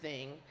learn this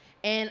thing,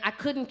 and I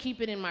couldn't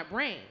keep it in my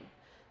brain.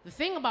 The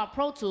thing about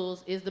Pro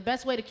Tools is the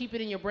best way to keep it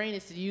in your brain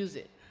is to use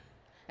it.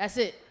 That's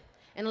it.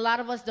 And a lot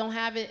of us don't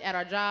have it at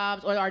our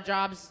jobs, or our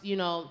jobs, you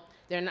know,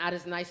 they're not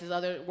as nice as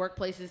other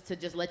workplaces to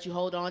just let you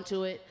hold on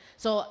to it.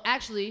 So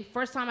actually,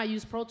 first time I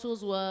used Pro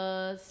Tools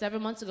was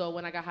 7 months ago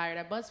when I got hired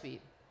at BuzzFeed.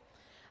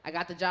 I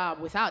got the job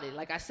without it,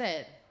 like I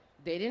said.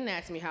 They didn't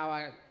ask me how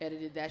I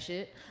edited that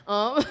shit.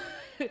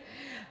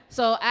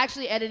 So I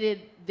actually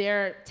edited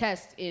their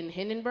test in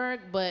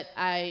Hindenburg, but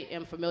I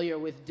am familiar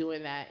with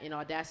doing that in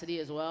Audacity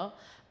as well.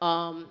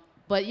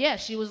 But yeah,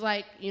 she was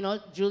like, you know,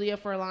 Julia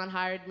Furlan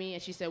hired me,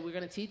 and she said, we're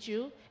gonna teach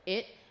you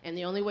it, and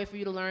the only way for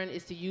you to learn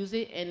is to use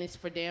it, and it's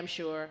for damn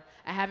sure.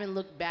 I haven't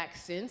looked back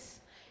since.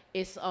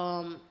 It's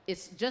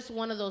just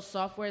one of those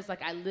softwares,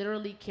 like I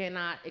literally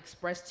cannot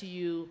express to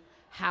you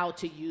how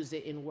to use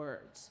it in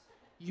words.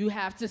 You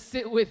have to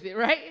sit with it,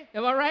 right?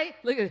 Am I right?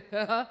 Look at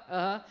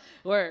it.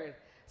 Word.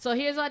 So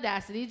here's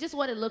Audacity, just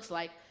what it looks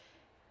like.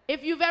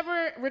 If you've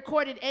ever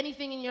recorded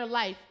anything in your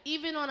life,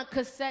 even on a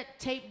cassette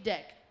tape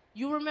deck,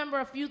 you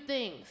remember a few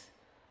things.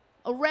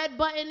 A red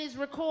button is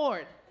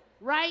record,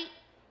 right?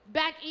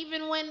 Back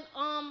even when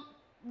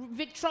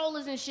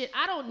Victrolas and shit,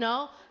 I don't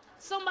know.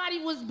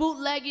 Somebody was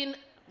bootlegging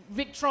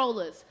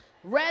Victrolas.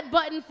 Red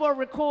button for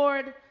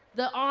record,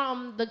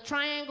 the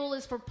triangle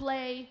is for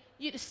play,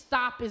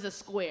 stop is a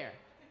square.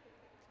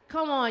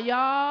 Come on,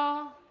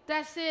 y'all.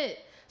 That's it.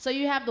 So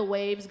you have the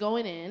waves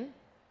going in,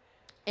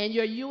 and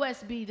your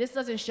USB, this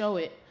doesn't show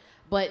it,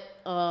 but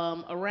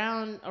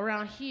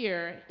around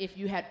here, if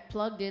you had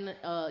plugged in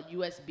a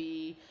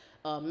USB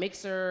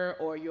mixer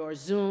or your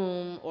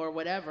Zoom or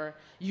whatever,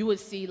 you would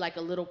see like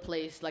a little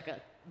place, like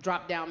a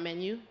drop-down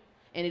menu,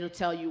 and it'll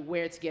tell you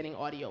where it's getting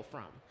audio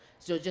from.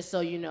 So just so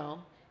you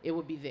know, it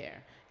would be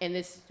there. And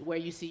this is where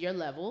you see your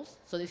levels.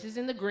 So this is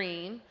in the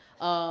green.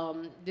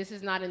 This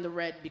is not in the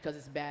red because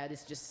it's bad.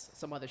 It's just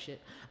some other shit.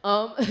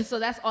 So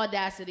that's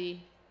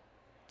Audacity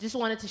just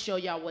wanted to show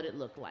y'all what it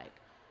looked like.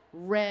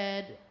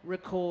 Red,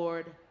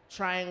 record,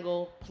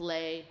 triangle,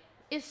 play.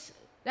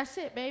 That's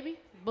it, baby.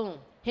 Boom.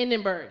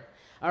 Hindenburg.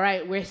 All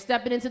right, we're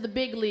stepping into the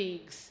big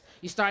leagues.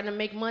 You're starting to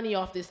make money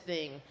off this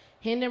thing.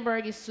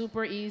 Hindenburg is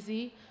super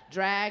easy.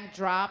 Drag,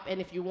 drop, and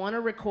if you want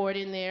to record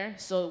in there,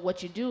 so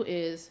what you do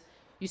is,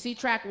 you see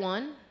track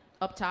 1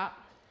 up top,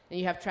 and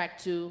you have track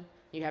 2,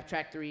 you have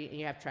track 3, and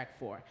you have track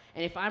 4.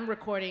 And if I'm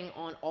recording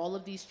on all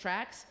of these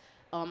tracks,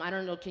 I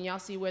don't know, can y'all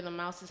see where the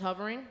mouse is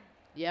hovering?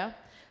 Yeah?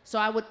 So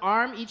I would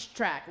arm each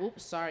track.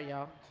 Oops, sorry,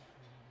 y'all.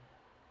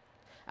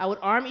 I would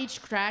arm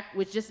each track,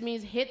 which just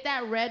means hit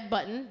that red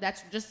button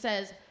that just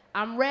says,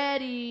 I'm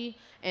ready,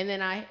 and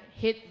then I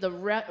hit the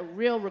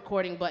real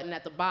recording button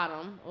at the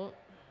bottom. Oh.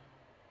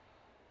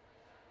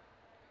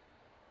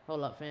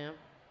 Hold up, fam.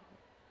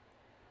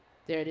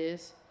 There it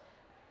is.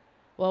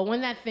 Well, when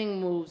that thing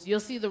moves,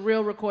 you'll see the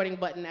real recording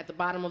button at the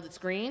bottom of the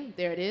screen.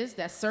 There it is,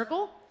 that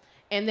circle.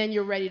 And then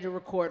you're ready to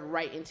record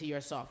right into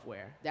your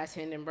software. That's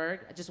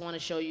Hindenburg. I just want to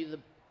show you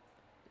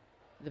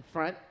the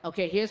front.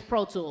 Okay, here's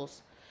Pro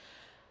Tools.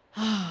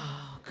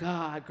 Oh,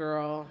 God,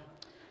 girl.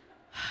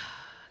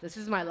 This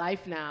is my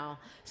life now.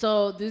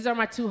 So these are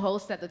my 2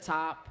 hosts at the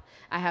top.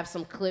 I have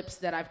some clips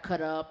that I've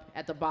cut up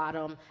at the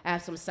bottom. I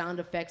have some sound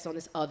effects on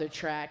this other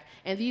track.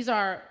 And these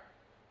are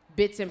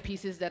bits and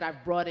pieces that I've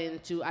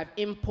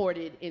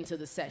imported into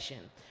the session.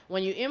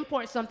 When you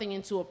import something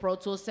into a Pro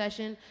Tools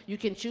session, you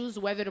can choose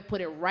whether to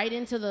put it right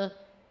into the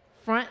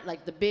front,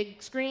 like the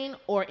big screen,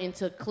 or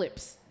into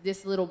clips,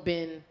 this little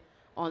bin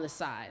on the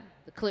side,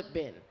 the clip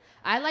bin.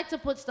 I like to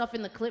put stuff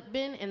in the clip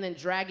bin and then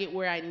drag it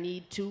where I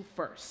need to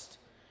first.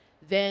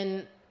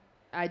 Then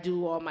I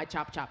do all my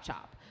chop, chop,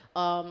 chop.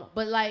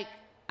 But like,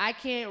 I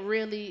can't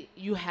really,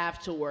 you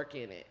have to work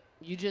in it.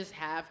 You just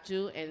have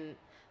to, and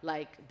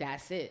like,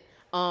 that's it.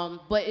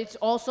 But it's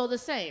also the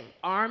same.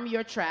 Arm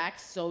your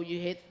tracks, so you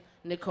hit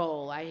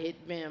Nicole, I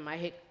hit Bim, I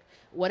hit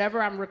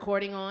whatever I'm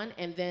recording on,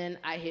 and then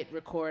I hit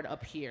record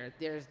up here.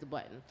 There's the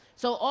button.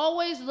 So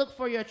always look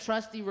for your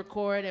trusty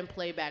record and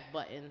playback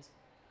buttons.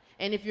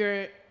 And if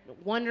you're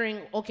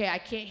wondering, okay, I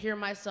can't hear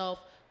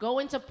myself, go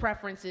into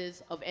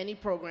preferences of any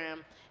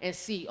program and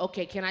see,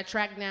 okay, can I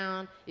track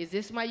down, is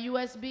this my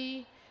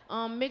USB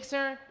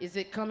mixer? Is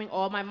it coming,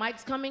 all my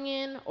mics coming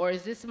in? Or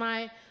is this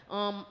my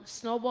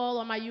Snowball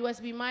on my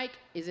USB mic?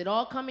 Is it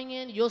all coming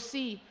in? You'll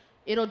see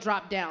it'll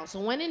drop down. So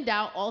when in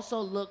doubt, also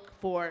look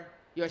for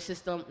your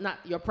system, not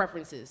your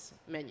preferences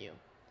menu.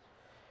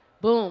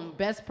 Boom,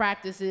 best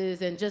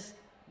practices and just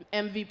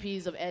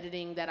MVPs of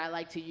editing that I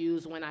like to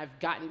use when I've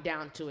gotten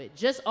down to it.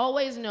 Just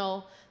always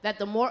know that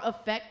the more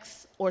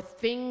effects or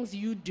things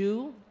you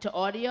do to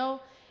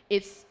audio,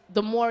 it's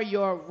the more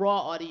your raw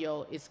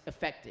audio is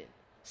affected.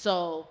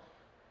 So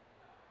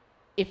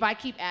if I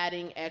keep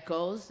adding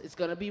echoes, it's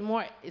gonna be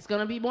more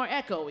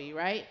echoey,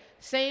 right?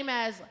 Same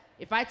as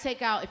if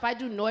I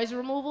do noise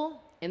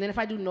removal, and then if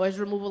I do noise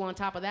removal on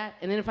top of that,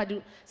 and then if I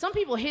do, some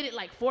people hit it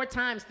like 4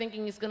 times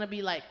thinking it's gonna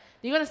be like,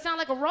 you're gonna sound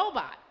like a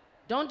robot.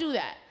 Don't do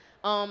that.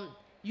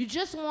 You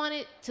just want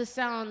it to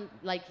sound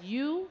like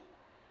you,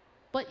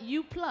 but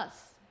you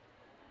plus.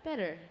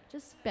 Better,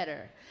 just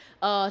better.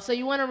 So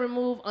you want to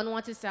remove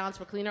unwanted sounds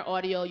for cleaner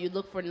audio. You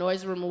look for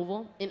noise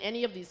removal in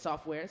any of these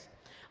softwares.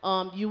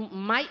 You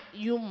might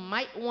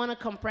want to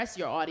compress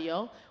your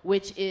audio,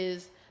 which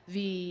is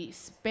the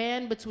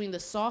span between the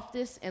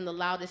softest and the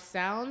loudest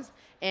sounds,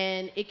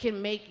 and it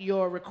can make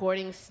your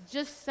recordings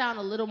just sound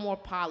a little more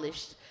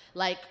polished.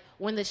 Like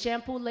when the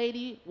shampoo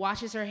lady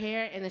washes her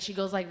hair and then she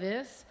goes like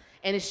this,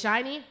 and it's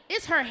shiny,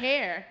 it's her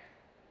hair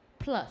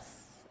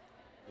plus,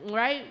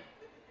 right?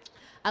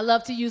 I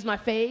love to use my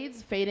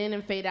fades, fade in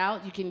and fade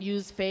out. You can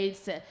use fades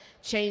to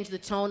change the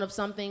tone of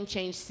something,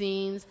 change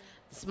scenes.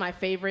 It's my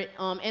favorite.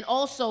 And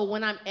also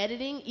when I'm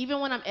editing, even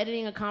when I'm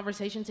editing a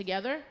conversation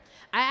together,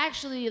 I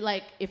actually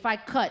like, if I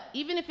cut,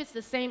 even if it's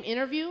the same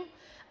interview,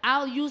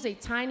 I'll use a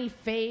tiny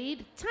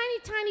fade,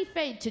 tiny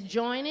fade to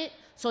join it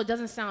so it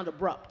doesn't sound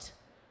abrupt,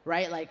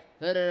 right? Like,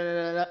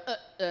 nope,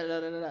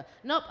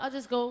 I'll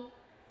just go,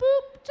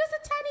 boop, just a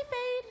tiny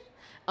fade.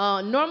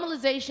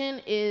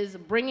 Normalization is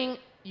bringing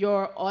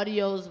your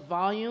audio's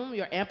volume,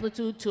 your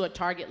amplitude to a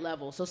target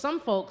level. So some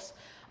folks,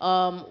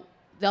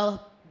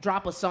 they'll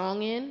drop a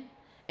song in,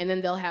 and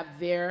then they'll have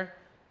their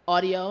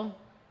audio.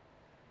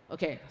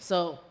 Okay,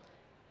 so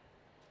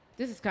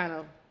this is kind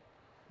of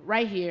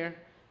right here.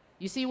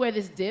 You see where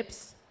this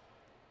dips,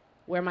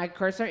 where my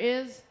cursor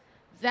is?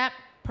 That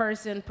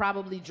person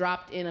probably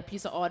dropped in a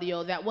piece of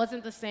audio that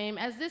wasn't the same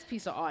as this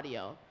piece of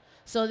audio.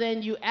 So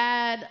then you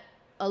add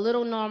a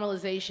little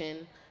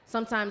normalization.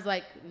 Sometimes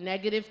like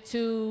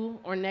 -2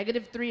 or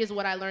 -3 is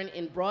what I learned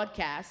in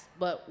broadcast,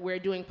 but we're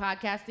doing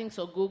podcasting,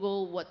 so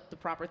Google what the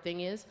proper thing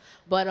is.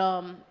 But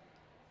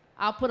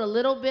I'll put a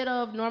little bit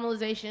of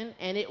normalization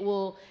and it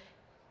will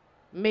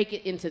make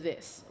it into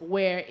this,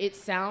 where it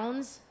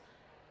sounds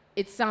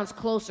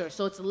closer,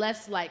 so it's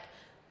less like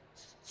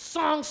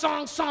song,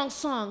 song, song,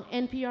 song,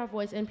 NPR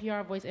voice,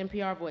 NPR voice,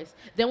 NPR voice.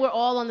 Then we're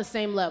all on the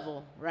same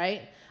level,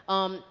 right?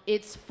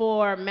 It's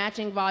for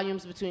matching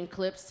volumes between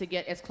clips to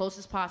get as close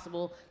as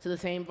possible to the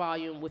same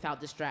volume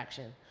without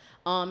distraction.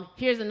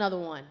 Here's another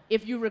one.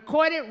 If you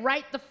record it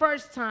right the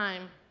first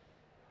time,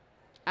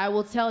 I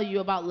will tell you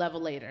about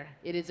Levelator.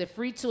 It is a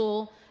free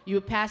tool. You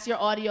pass your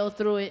audio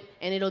through it,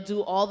 and it'll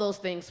do all those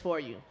things for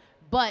you.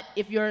 But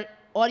if your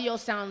audio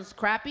sounds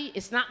crappy,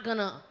 it's not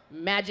gonna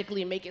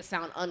magically make it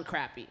sound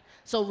uncrappy.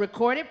 So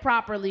record it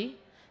properly,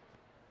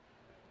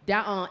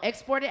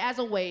 export it as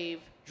a wave,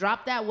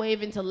 drop that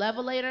wave into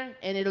Levelator,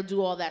 and it'll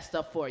do all that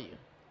stuff for you.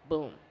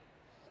 Boom.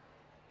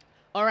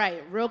 All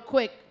right, real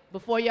quick,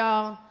 before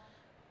y'all,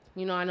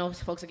 I know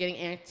folks are getting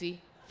antsy.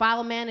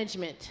 File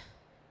management.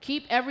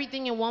 Keep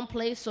everything in one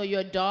place so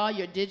your DAW,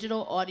 your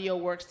digital audio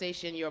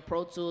workstation, your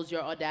Pro Tools,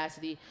 your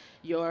Audacity,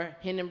 your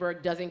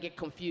Hindenburg doesn't get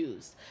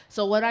confused.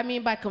 So what I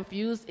mean by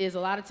confused is a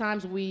lot of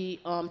times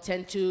we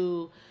tend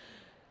to,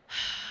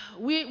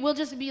 we'll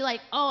just be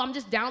like, oh, I'm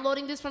just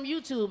downloading this from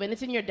YouTube, and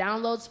it's in your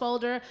downloads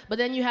folder, but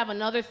then you have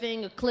another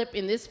thing, a clip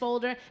in this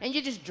folder, and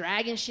you're just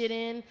dragging shit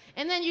in,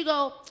 and then you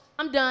go,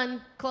 I'm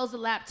done, close the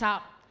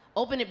laptop,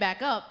 open it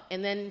back up,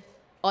 and then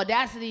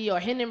Audacity or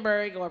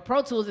Hindenburg or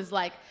Pro Tools is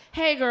like,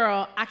 hey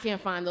girl, I can't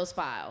find those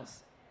files.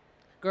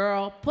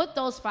 Girl, put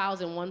those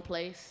files in one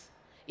place.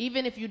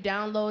 Even if you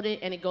download it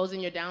and it goes in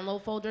your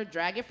download folder,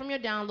 drag it from your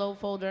download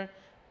folder,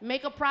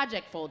 make a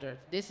project folder.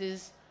 This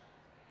is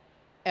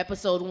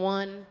episode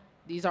 1.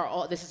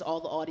 This is all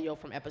the audio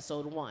from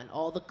episode 1,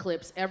 all the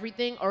clips,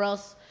 everything, or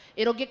else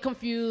it'll get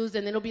confused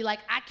and then it'll be like,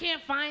 I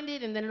can't find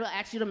it, and then it'll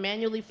ask you to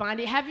manually find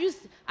it.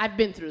 I've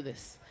been through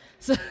this,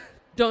 so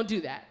don't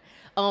do that.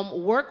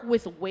 Work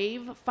with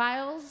WAV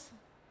files.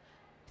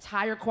 It's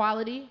higher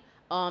quality,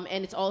 and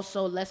it's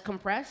also less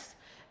compressed.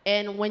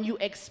 And when you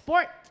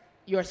export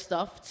your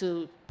stuff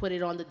to put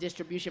it on the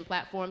distribution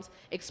platforms,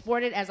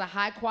 export it as a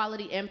high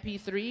quality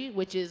MP3,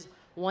 which is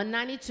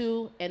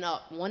 192 and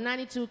up,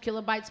 192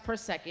 kilobytes per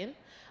second.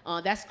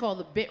 That's called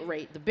the bit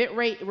rate. The bit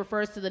rate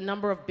refers to the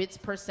number of bits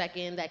per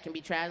second that can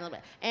be translated.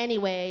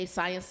 Anyway,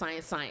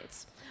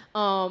 science.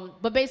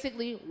 But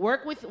basically,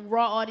 work with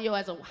raw audio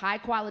as a high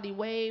quality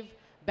wave,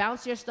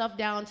 bounce your stuff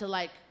down to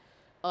like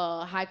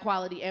high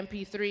quality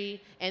MP3,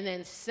 and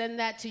then send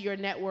that to your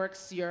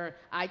networks, your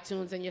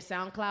iTunes and your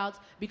SoundClouds,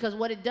 because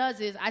what it does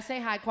is, I say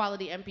high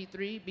quality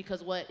MP3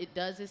 because what it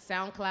does is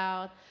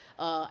SoundCloud,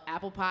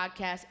 Apple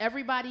Podcasts,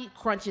 everybody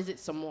crunches it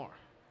some more.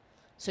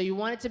 So you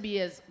want it to be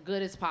as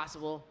good as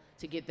possible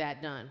to get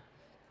that done.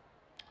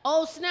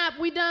 Oh snap,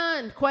 we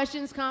done.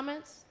 Questions,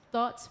 comments,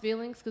 thoughts,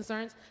 feelings,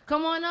 concerns?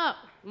 Come on up.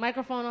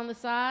 Microphone on the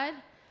side.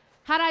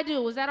 How'd I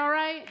do? Was that all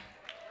right?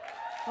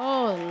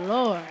 Oh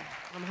Lord,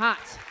 I'm hot.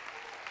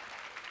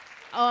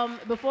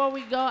 Before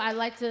we go, I'd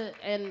like to,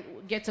 and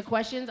get to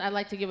questions, I'd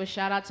like to give a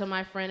shout out to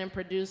my friend and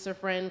producer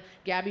friend,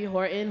 Gabby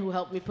Horton, who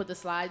helped me put the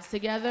slides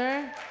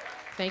together.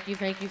 Thank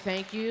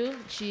you.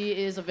 She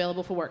is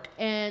available for work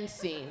and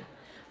scene.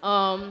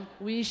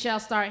 We shall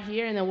start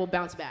here and then we'll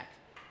bounce back.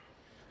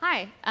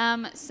 Hi,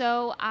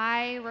 so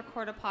I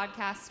record a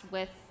podcast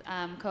with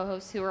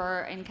co-hosts who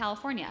are in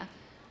California.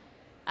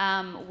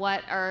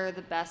 What are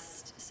the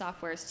best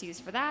softwares to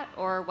use for that,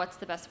 or what's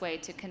the best way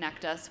to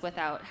connect us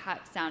without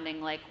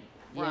sounding like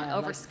we're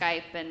over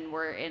Skype and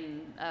we're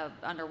in an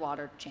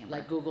underwater chamber?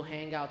 Like Google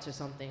Hangouts or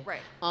something. Right.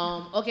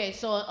 Okay,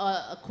 so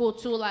a cool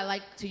tool I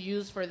like to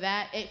use for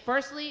that.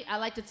 Firstly, I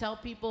like to tell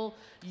people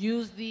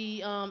use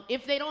the,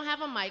 if they don't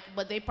have a mic,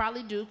 but they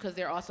probably do because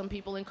they're awesome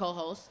people and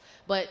co-hosts,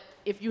 but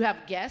if you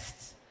have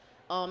guests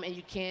and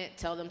you can't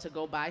tell them to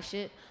go buy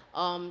shit,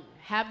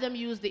 have them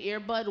use the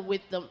earbud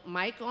with the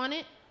mic on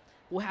it,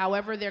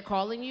 however they're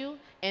calling you,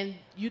 and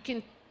you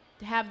can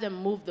have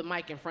them move the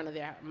mic in front of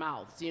their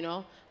mouths,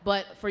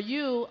 But for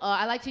you,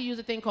 I like to use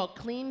a thing called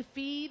Clean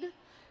Feed.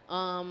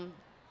 I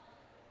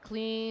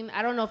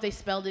don't know if they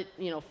spelled it,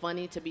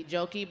 funny to be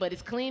jokey, but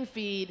it's Clean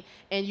Feed,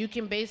 and you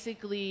can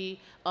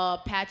basically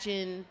patch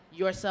in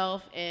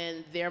yourself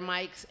and their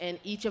mics, and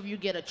each of you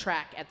get a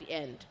track at the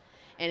end.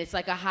 And it's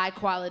like a high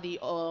quality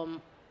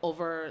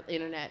over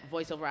internet,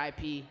 voice over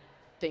IP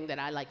thing that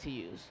I like to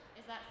use.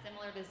 Is that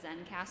similar to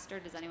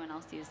Zencastr? Does anyone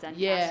else use Zencastr?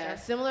 Yeah,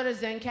 similar to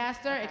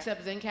Zencastr,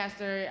 except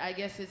Zencastr, I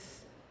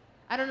guess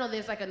I don't know,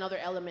 there's like another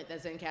element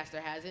that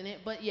Zencastr has in it,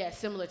 but yeah,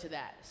 similar to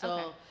that.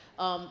 So,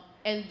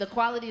 and the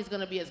quality is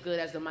going to be as good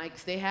as the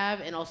mics they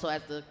have, and also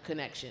as the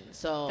connection.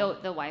 So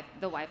the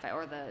Wi-Fi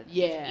or the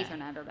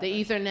Ethernet or whatever.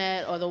 The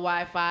Ethernet or the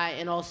Wi-Fi,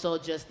 and also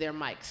just their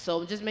mics.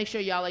 So just make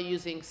sure y'all are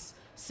using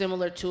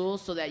similar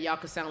tools so that y'all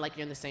can sound like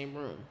you're in the same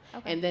room.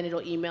 Okay. And then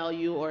it'll email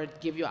you or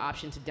give you an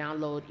option to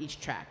download each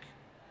track.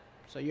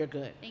 So you're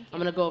good. Thank you. I'm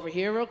gonna go over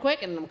here real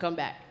quick and I'm gonna come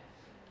back.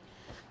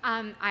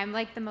 I'm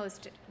like the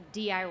most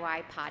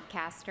DIY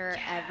podcaster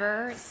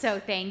ever, so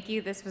thank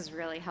you. This was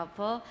really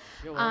helpful.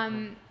 You're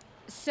welcome.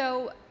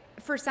 So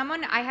for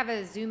someone, I have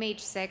a Zoom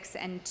H6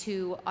 and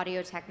two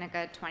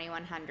Audio-Technica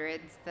 2100s,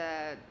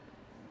 the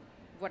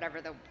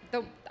whatever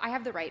I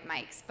have the right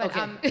mics, but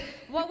Okay.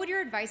 what would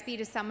your advice be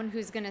to someone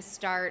who's going to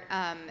start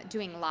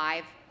doing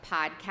live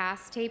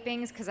podcast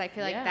tapings? Because I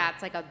feel like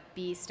that's like a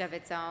beast of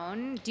its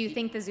own. Do you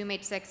think the Zoom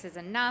H6 is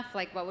enough?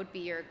 Like, what would be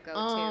your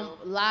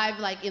go-to? Live,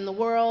 like in the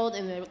world,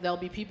 and there'll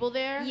be people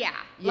there. Yeah,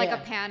 like a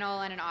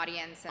panel and an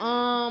audience.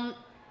 And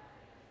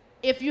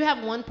If you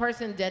have one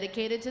person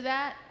dedicated to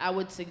that, I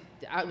would say,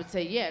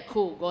 yeah,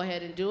 cool, go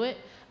ahead and do it.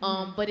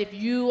 But if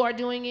you are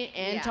doing it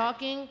and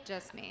talking,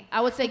 just me. I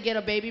would say get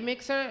a baby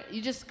mixer.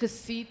 You just could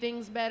see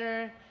things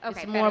better.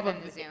 Okay, it's more better of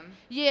than the Zoom.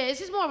 Yeah, it's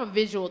just more of a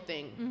visual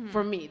thing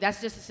for me.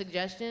 That's just a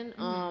suggestion.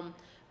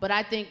 But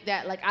I think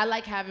that I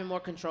like having more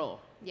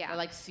control. Yeah. I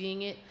like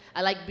seeing it.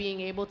 I like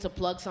being able to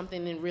plug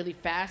something in really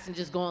fast and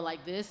just going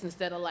like this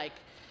instead of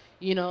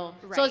So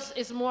Right.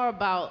 it's more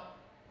about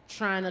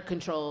trying to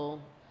control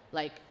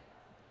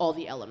all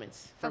the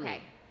elements for me.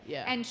 Okay.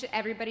 Yeah. And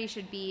everybody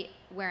should be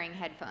wearing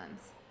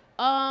headphones.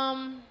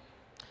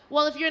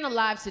 Well, if you're in a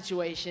live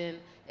situation,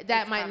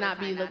 that It's might not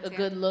probably be fine not a to.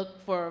 good look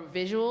for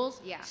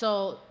visuals. Yeah.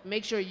 So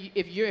make sure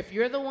if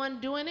you're the one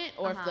doing it,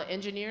 or if Uh-huh. the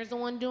engineer is the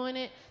one doing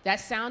it, that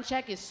sound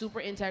check is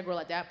super integral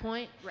at that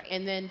point. Right.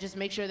 And then just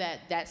make sure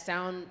that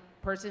sound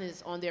person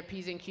is on their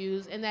P's and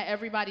Q's, and that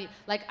everybody,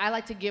 I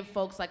like to give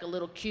folks a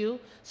little cue.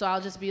 So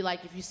I'll just be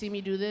like, if you see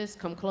me do this,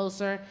 come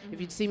closer.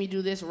 If you see me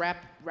do this,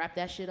 wrap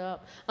that shit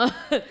up. Got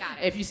it.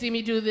 If you see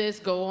me do this,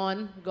 go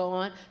on.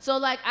 So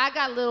I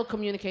got little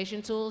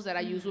communication tools that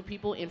I use with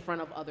people in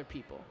front of other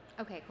people.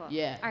 Okay, cool.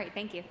 Yeah. All right,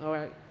 thank you. All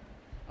right.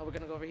 Oh, we're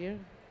gonna go over here?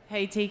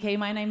 Hey TK,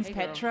 my name's Hey,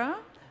 girl. Petra.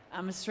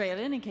 I'm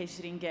Australian, in case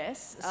you didn't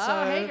guess.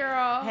 Oh, hey,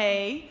 girl.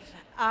 Hey.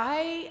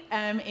 I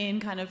am in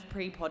kind of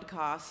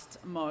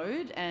pre-podcast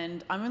mode,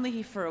 and I'm only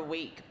here for a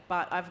week,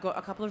 but I've got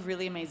a couple of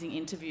really amazing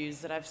interviews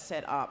that I've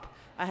set up.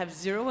 I have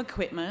zero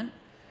equipment.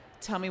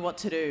 Tell me what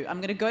to do. I'm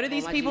going to go to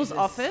these my people's Jesus.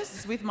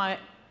 office with my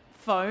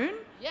phone,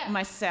 Yeah.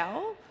 my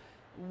cell.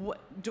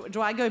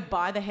 Do I go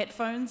buy the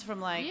headphones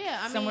from Yeah,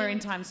 I somewhere mean- in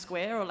Times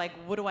Square, or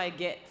what do I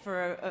get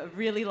for a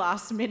really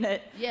last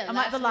minute? Yeah, I'm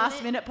like the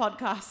last minute. minute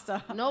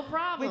podcaster. No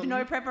problem. With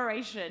no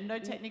preparation, no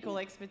technical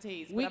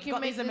expertise. But we I've can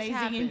got make these this amazing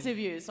happen.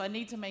 interviews, so I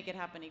need to make it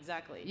happen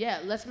exactly. Yeah,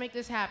 let's make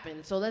this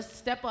happen. So let's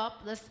step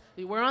up.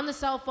 We're on the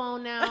cell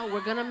phone now.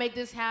 We're gonna make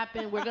this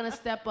happen. We're gonna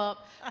step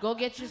up. Go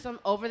get you some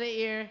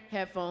over-the-ear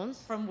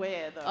headphones. From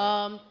where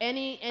though?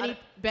 Any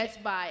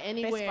Best Buy,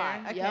 anywhere.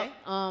 Buy, okay.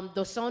 Yep.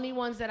 The Sony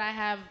ones that I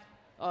have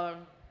are,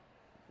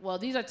 well,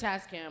 these are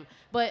Tascam,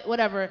 but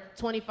whatever,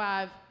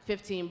 $25,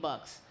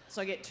 $15.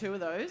 So I get two of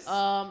those.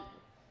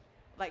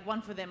 Like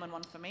one for them and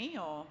one for me,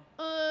 or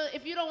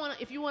If you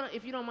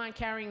don't mind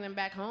carrying them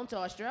back home to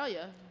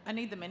Australia, I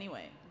need them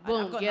anyway.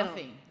 boom, I've got get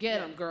nothing. them. Get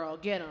them, girl,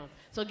 get them.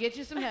 So get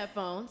you some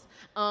headphones.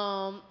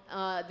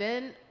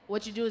 Then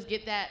what you do is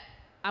get that.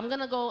 I'm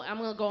gonna go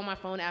on my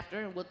phone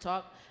after, and we'll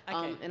talk.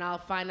 Okay. And I'll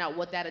find out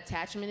what that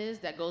attachment is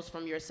that goes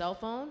from your cell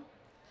phone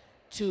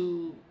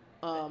to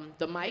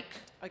the mic,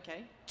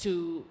 Okay.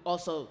 to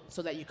also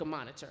so that you can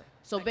monitor.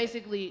 So Okay.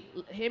 basically,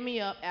 hit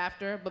me up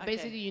after. But Okay.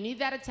 basically, you need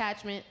that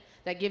attachment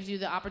that gives you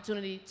the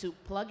opportunity to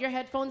plug your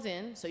headphones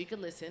in so you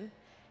can listen,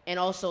 and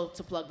also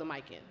to plug the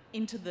mic in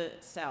Into the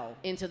cell.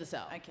 into the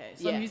cell. Okay.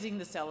 So Yeah. I'm using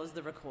the cell as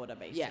the recorder,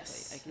 basically.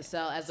 Yes, Okay. the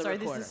cell as the Sorry,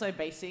 recorder. this is so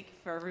basic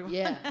for everyone.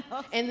 Yeah,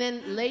 else. and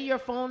then lay your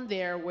phone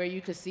there where you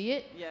can see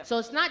it. Yeah. So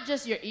it's not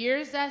just your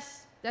ears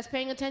that's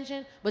paying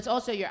attention, but it's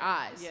also your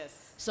eyes.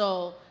 Yes.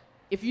 So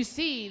if you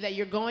see that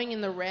you're going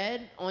in the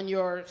red on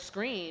your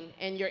screen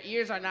and your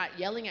ears are not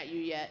yelling at you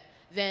yet,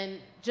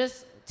 then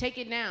just take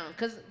it down,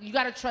 because you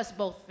got to trust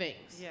both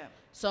things. Yeah.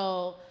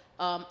 So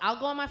I'll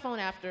go on my phone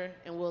after,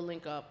 and we'll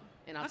link up,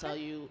 and I'll Okay. tell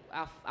you.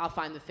 I'll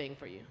find the thing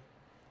for you.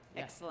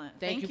 Yeah. Excellent.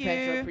 Thank you, you.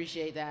 Petra.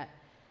 Appreciate that.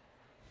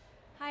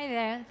 Hi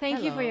there. Thank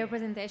you for Hello. your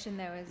presentation.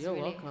 That was You're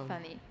really welcome.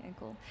 funny and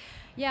cool.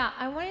 Yeah,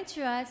 I wanted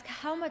to ask,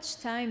 how much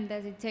time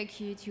does it take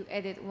you to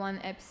edit one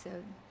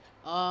episode?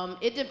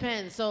 It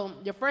depends. So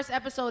your first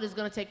episode is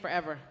gonna take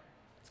forever.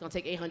 It's gonna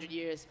take 800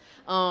 years.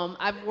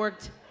 I've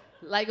worked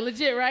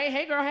legit, right?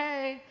 Hey girl,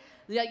 hey.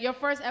 Your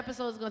first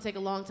episode is gonna take a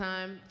long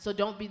time, so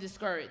don't be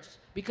discouraged,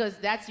 because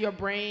that's your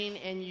brain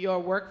and your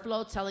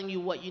workflow telling you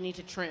what you need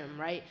to trim,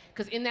 right?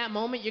 Because in that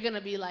moment, you're gonna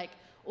be like,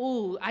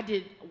 ooh, I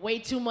did way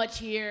too much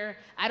here.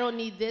 I don't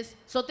need this.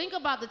 So think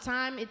about the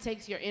time it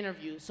takes your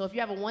interview. So if you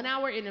have a 1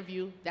 hour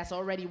interview, that's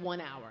already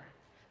 1 hour,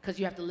 because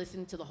you have to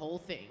listen to the whole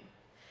thing.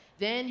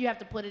 Then you have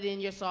to put it in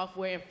your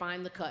software and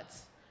find the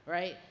cuts,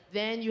 right?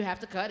 Then you have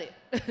to cut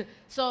it.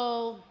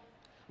 So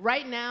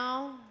right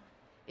now,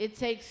 it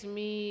takes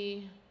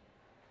me,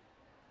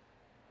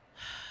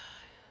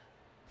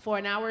 for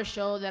an hour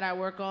show that I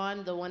work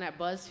on, the one at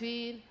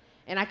BuzzFeed,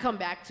 and I come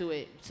back to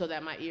it so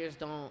that my ears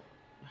don't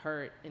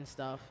hurt and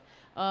stuff.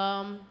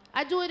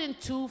 I do it in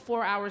 2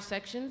 4-hour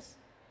sections,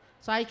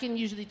 so I can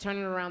usually turn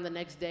it around the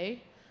next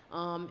day.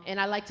 And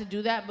I like to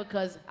do that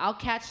because I'll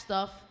catch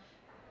stuff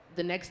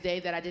the next day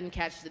that I didn't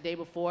catch the day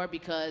before,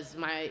 because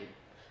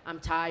I'm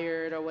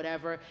tired or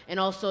whatever. And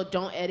also,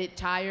 don't edit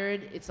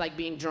tired. It's like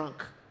being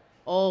drunk.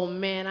 Oh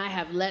man, I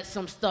have let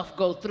some stuff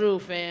go through,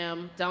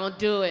 fam. Don't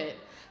do it.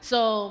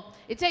 So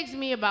it takes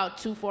me about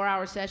 2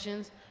 4-hour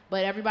sessions,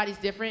 but everybody's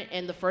different,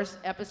 and the first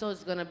episode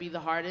is gonna be the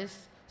hardest.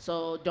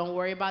 So don't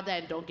worry about that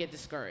and don't get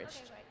discouraged.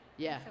 Okay, great.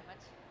 Yeah. Thanks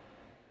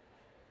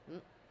so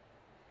much.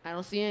 I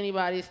don't see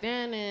anybody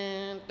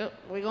standing.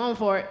 We're going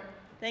for it.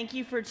 Thank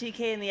you for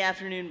TK in the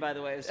afternoon, by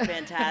the way. It was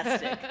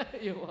fantastic.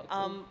 You're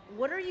welcome.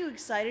 What are you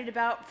excited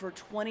about for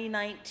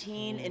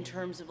 2019 in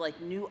terms of like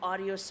new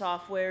audio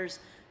softwares,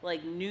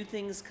 like new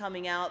things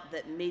coming out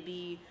that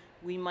maybe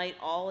we might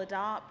all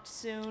adopt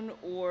soon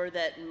or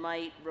that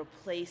might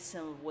replace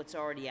some of what's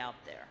already out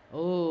there?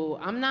 Oh,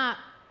 I'm not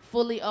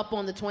fully up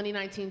on the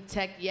 2019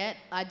 tech yet.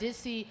 I did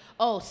see,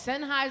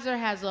 Sennheiser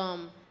has,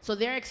 so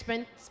they're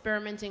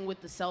experimenting with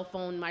the cell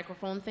phone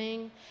microphone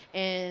thing,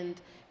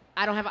 and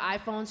I don't have an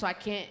iPhone, so I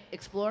can't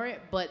explore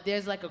it, but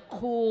there's like a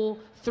cool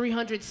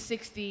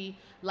 360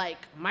 like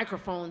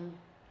microphone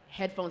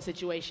headphone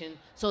situation.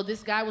 So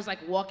this guy was like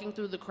walking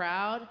through the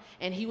crowd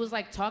and he was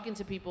like talking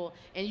to people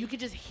and you could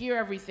just hear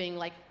everything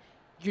like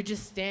you're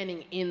just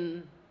standing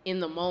in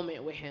the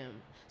moment with him.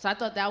 So I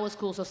thought that was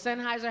cool. So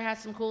Sennheiser has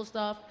some cool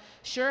stuff.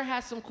 Shure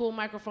has some cool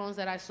microphones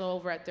that I saw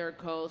over at Third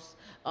Coast.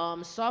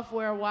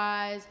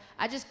 Software-wise,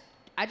 I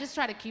just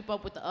try to keep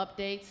up with the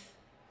updates.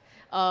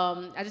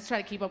 I just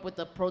try to keep up with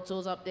the Pro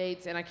Tools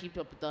updates, and I keep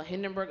up with the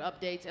Hindenburg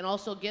updates, and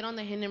also get on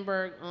the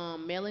Hindenburg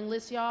mailing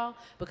list, y'all,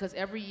 because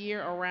every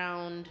year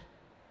around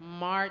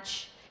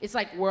March, it's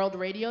like World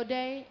Radio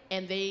Day,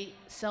 and they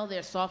sell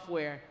their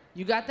software.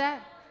 You got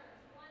that?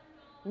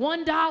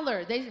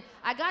 $1.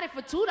 I got it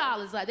for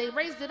 $2. Like, they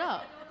raised it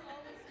up.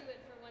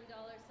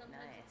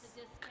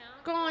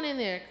 Go on in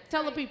there.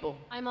 Tell the people.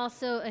 I'm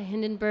also a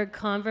Hindenburg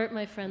convert.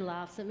 My friend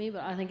laughs at me,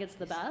 but I think it's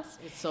the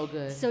best. It's so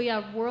good. So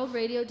yeah, World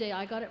Radio Day,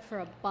 I got it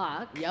for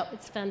 $1. Yep.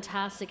 It's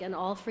fantastic, and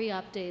all free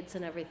updates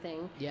and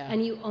everything. Yeah.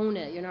 And you own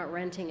it. You're not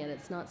renting it.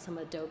 It's not some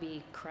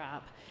Adobe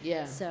crap.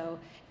 Yeah. So,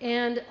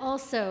 and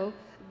also...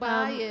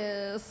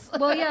 bias.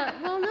 Well,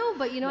 yeah. Well, no,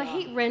 but I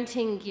hate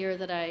renting gear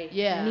that I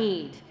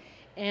need.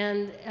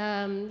 And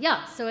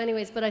so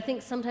anyways, but I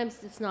think sometimes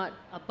it's not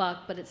 $1,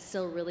 but it's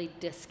still really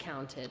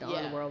discounted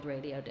on World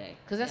Radio Day.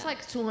 Because that's like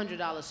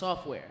 $200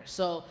 software.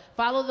 So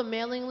follow the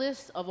mailing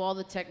list of all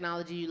the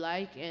technology you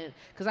like, and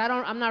because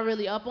I'm not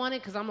really up on it,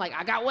 because I'm like,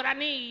 I got what I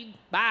need.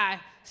 Bye.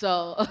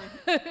 So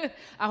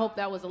I hope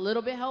that was a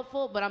little bit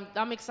helpful. But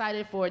I'm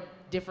excited for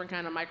different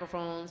kind of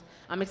microphones.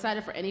 I'm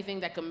excited for anything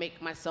that can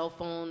make my cell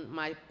phone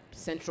my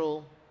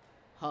central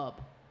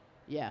hub.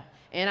 Yeah.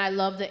 And I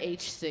love the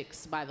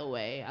H6, by the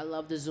way. I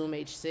love the Zoom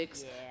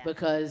H6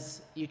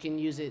 because you can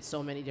use it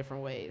so many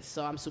different ways.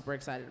 So I'm super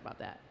excited about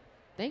that.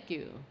 Thank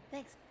you.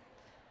 Thanks.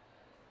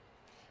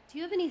 Do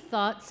you have any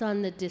thoughts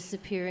on the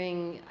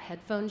disappearing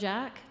headphone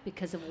jack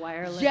because of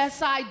wireless?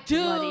 Yes, I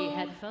do. Bloody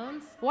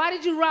headphones. Why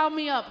did you rile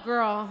me up,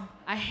 girl?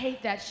 I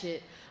hate that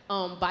shit.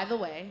 By the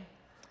way,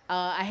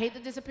 I hate the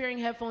disappearing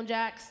headphone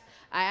jacks.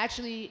 I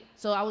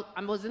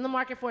was in the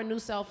market for a new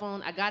cell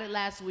phone. I got it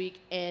last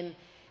week, and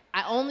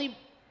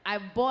I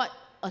bought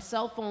a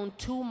cell phone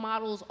 2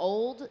 models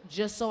old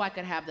just so I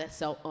could have that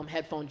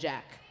headphone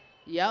jack.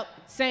 Yep,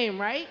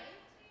 same, right?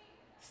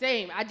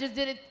 Same. I just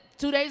did it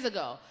 2 days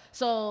ago.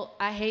 So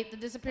I hate the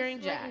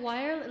disappearing jack.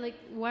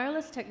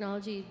 Wireless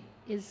technology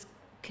is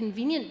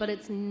convenient, but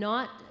it's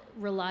not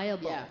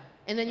reliable. Yeah,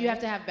 and then you have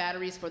to have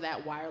batteries for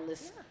that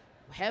wireless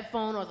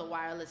headphone or the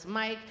wireless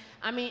mic.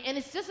 I mean, and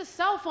it's just a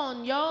cell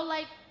phone, yo.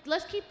 Like,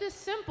 let's keep this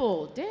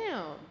simple.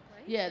 Damn. Right?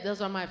 Yeah,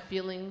 those are my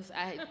feelings.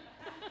 I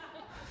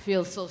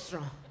feel so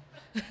strong.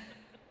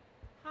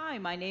 Hi,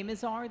 my name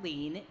is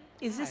Arlene.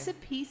 Is this a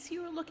piece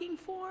you were looking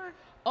for?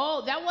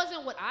 Oh, that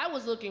wasn't what I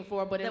was looking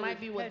for, but it might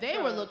be what they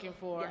were looking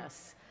for.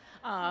 Yes.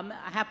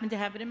 I happen to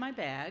have it in my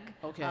bag.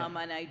 Okay.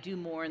 And I do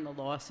more in the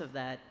loss of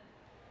that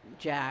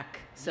jack,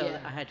 so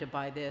I had to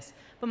buy this.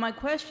 But my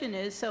question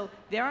is, so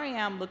there I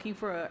am looking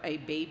for a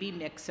baby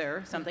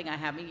mixer, something I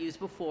haven't used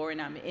before,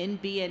 and I'm in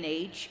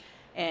B&H,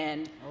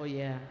 and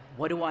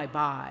what do I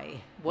buy?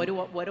 What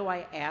do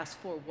I ask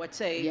for? What's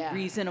a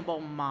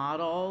reasonable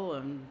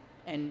model,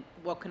 and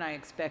what can I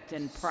expect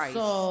in price?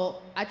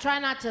 So I try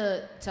not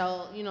to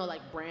tell,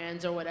 like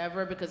brands or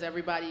whatever, because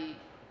everybody,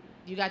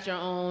 you got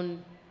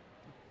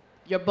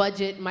your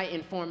budget might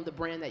inform the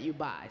brand that you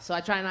buy. So I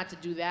try not to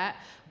do that.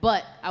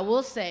 But I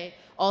will say,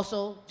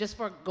 also, just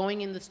for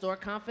going in the store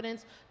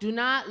confidence, do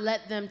not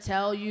let them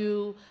tell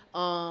you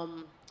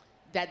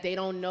that they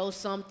don't know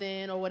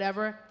something or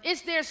whatever.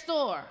 It's their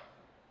store.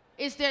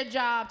 It's their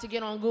job to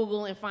get on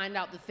Google and find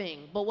out the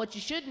thing. But what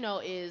you should know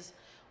is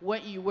where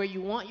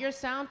you want your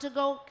sound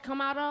to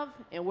come out of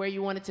and where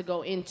you want it to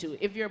go into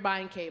if you're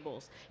buying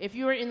cables. If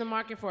you were in the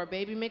market for a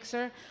baby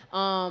mixer,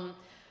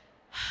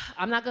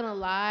 I'm not gonna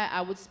lie,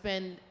 I would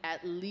spend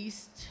at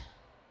least,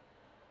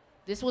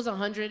 this was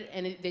 $100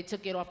 and they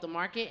took it off the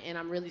market, and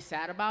I'm really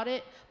sad about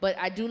it. But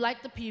I do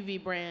like the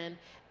PV brand,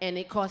 and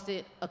it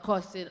costed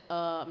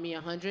me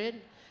 $100.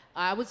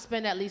 I would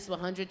spend at least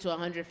 $100 to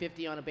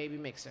 $150 on a baby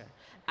mixer.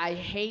 I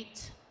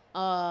hate,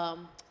 I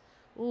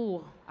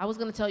was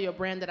gonna tell you a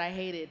brand that I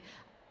hated.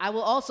 I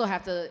will also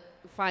have to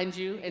find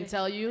you and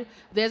tell you.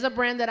 There's a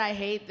brand that I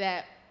hate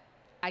that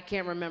I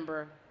can't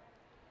remember.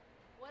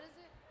 What is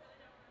it?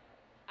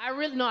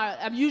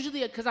 I'm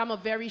usually, because I'm a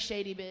very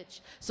shady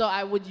bitch, so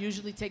I would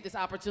usually take this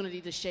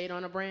opportunity to shade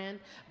on a brand,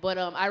 but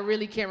I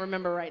really can't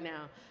remember right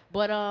now.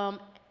 But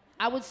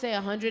I would say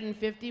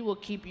 150 will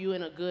keep you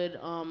in a good,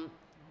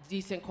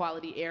 decent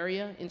quality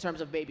area in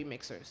terms of baby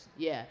mixers.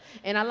 Yeah.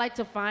 And I like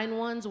to find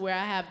ones where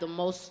I have the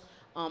most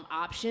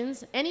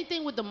options.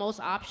 Anything with the most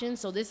options.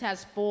 So this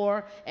has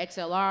 4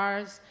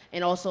 XLRs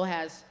and also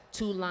has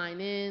 2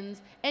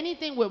 line-ins.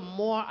 Anything with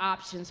more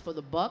options for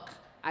the buck,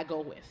 I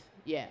go with.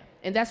 Yeah.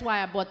 And that's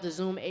why I bought the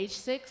Zoom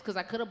H6, because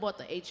I could have bought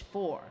the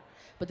H4.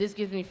 But this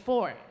gives me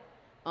 4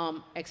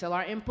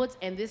 XLR inputs.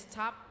 And this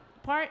top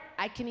part,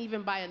 I can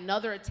even buy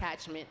another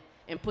attachment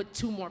and put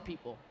 2 more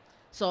people.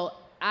 So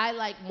I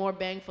like more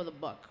bang for the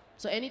buck.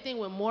 So anything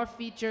with more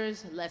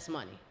features, less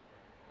money.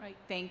 Right,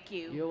 thank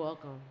you. You're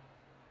welcome.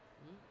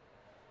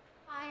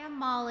 Hi, I'm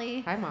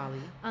Molly. Hi,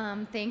 Molly.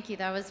 Thank you.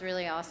 That was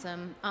really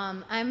awesome.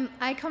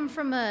 I come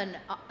from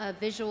a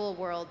visual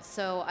world,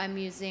 so I'm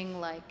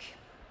using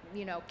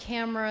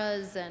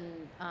cameras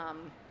and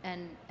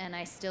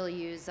I still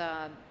use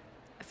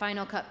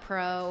Final Cut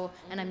Pro,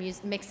 and I'm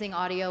mixing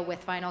audio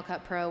with Final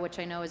Cut Pro, which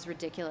I know is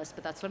ridiculous,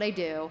 but that's what I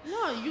do.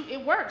 No,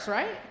 it works,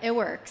 right? It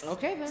works.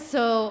 Okay, then.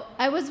 So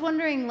I was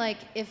wondering,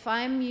 if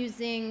I'm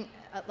using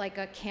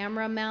a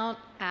camera mount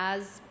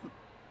as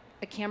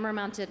a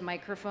camera-mounted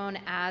microphone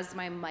as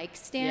my mic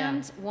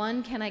stand. Yeah.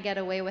 One, can I get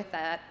away with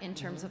that in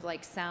terms of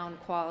sound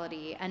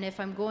quality? And if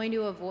I'm going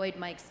to avoid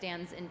mic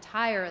stands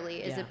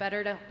entirely, is it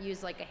better to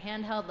use a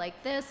handheld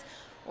like this,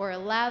 or a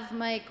lav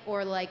mic,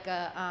 or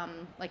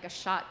a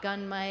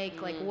shotgun mic?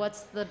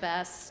 What's the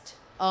best?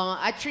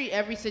 I treat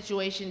every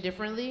situation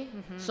differently.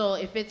 Mm-hmm. So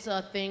if it's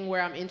a thing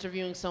where I'm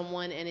interviewing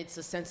someone and it's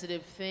a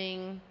sensitive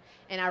thing,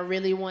 and I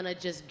really want to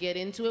just get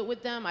into it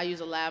with them, I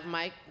use a lav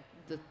mic,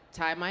 the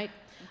tie mic.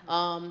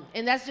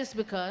 And that's just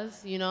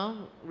because,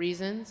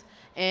 reasons.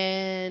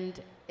 And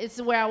it's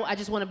where I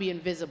just want to be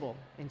invisible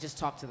and just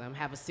talk to them,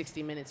 have a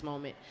 60 minutes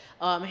moment.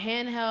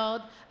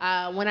 Handheld,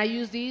 when I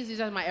use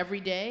these are my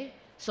everyday.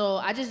 So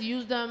I just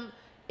use them.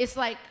 It's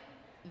like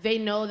they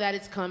know that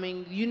it's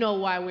coming. You know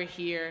why we're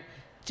here.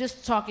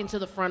 Just talking to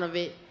the front of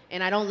it,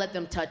 and I don't let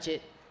them touch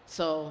it.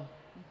 So,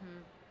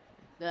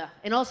 yeah.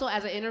 And also,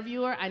 as an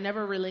interviewer, I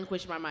never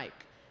relinquish my mic.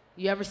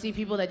 You ever see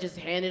people that just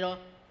hand it off?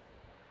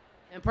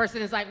 And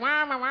person is like,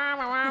 wah, wah, wah,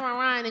 wah, wah,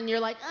 wah, and you're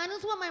like, I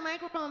just want my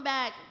microphone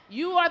back.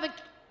 You are the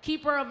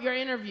keeper of your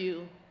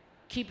interview.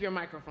 Keep your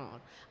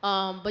microphone.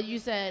 But you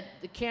said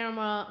the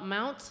camera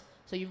mount,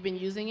 so you've been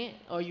using it,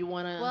 or you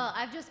want to? Well,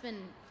 I've just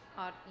been,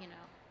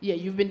 Yeah,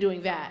 you've been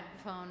doing that.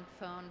 Phone.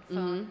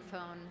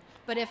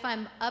 But if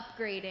I'm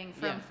upgrading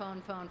from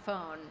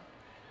phone,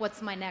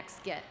 what's my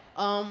next get?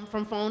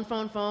 From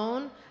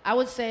phone, I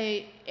would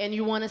say, and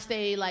you want to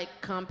stay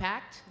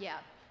compact? Yeah.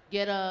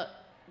 Get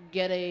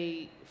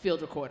a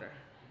field recorder.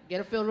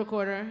 Get a field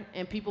recorder,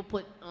 and people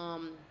put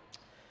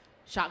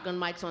shotgun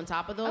mics on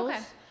top of those. Okay,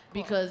 cool.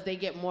 Because they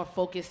get more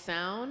focused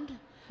sound.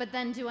 But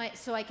then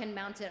so I can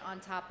mount it on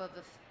top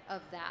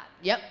of that?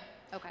 Yep.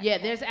 Okay. Yeah,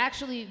 cool. There's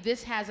actually,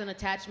 this has an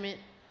attachment,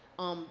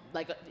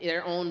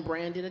 their own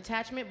branded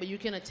attachment, but you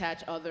can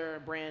attach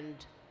other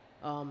brand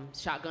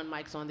shotgun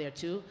mics on there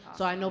too. Awesome.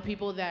 So I know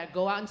people that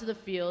go out into the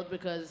field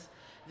because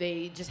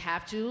they just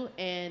have to,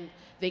 and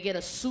they get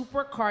a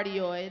super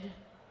cardioid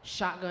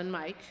shotgun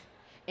mic,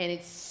 and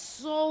it's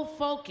so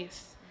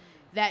focused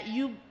that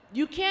you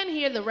can't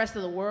hear the rest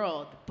of the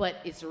world, but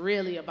it's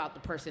really about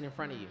the person in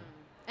front of you.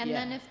 And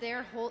then if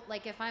they're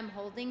if I'm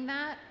holding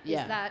that, is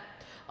that?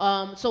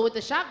 So with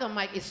the shotgun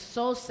mic, it's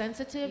so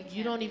sensitive,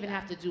 you don't even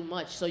have to do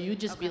much. So you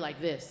just be like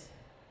this.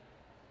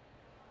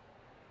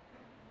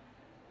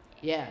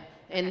 Yeah.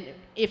 And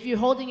if you're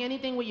holding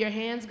anything with your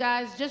hands,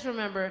 guys, just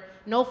remember,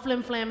 no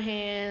flim-flam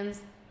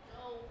hands,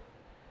 no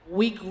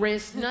weak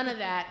wrists, none of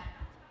that.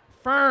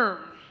 Firm.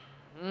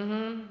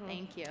 Mm-hmm.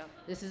 Thank you.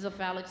 This is a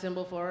phallic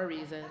symbol for a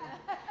reason.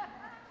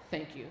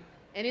 Thank you.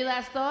 Any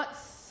last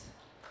thoughts?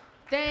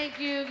 Thank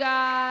you,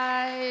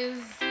 guys.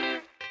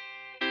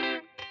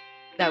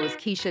 That was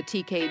Keisha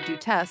TK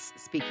Dutess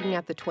speaking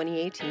at the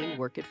 2018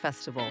 Work It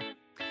Festival.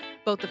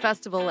 Both the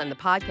festival and the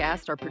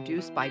podcast are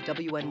produced by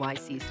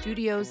WNYC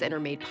Studios and are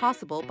made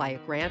possible by a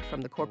grant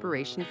from the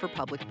Corporation for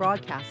Public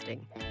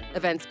Broadcasting.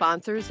 Event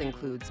sponsors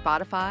include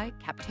Spotify,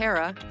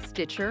 Capterra,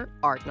 Stitcher,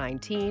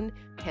 Art19,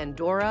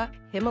 Pandora,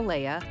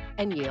 Himalaya,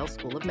 and Yale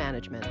School of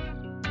Management.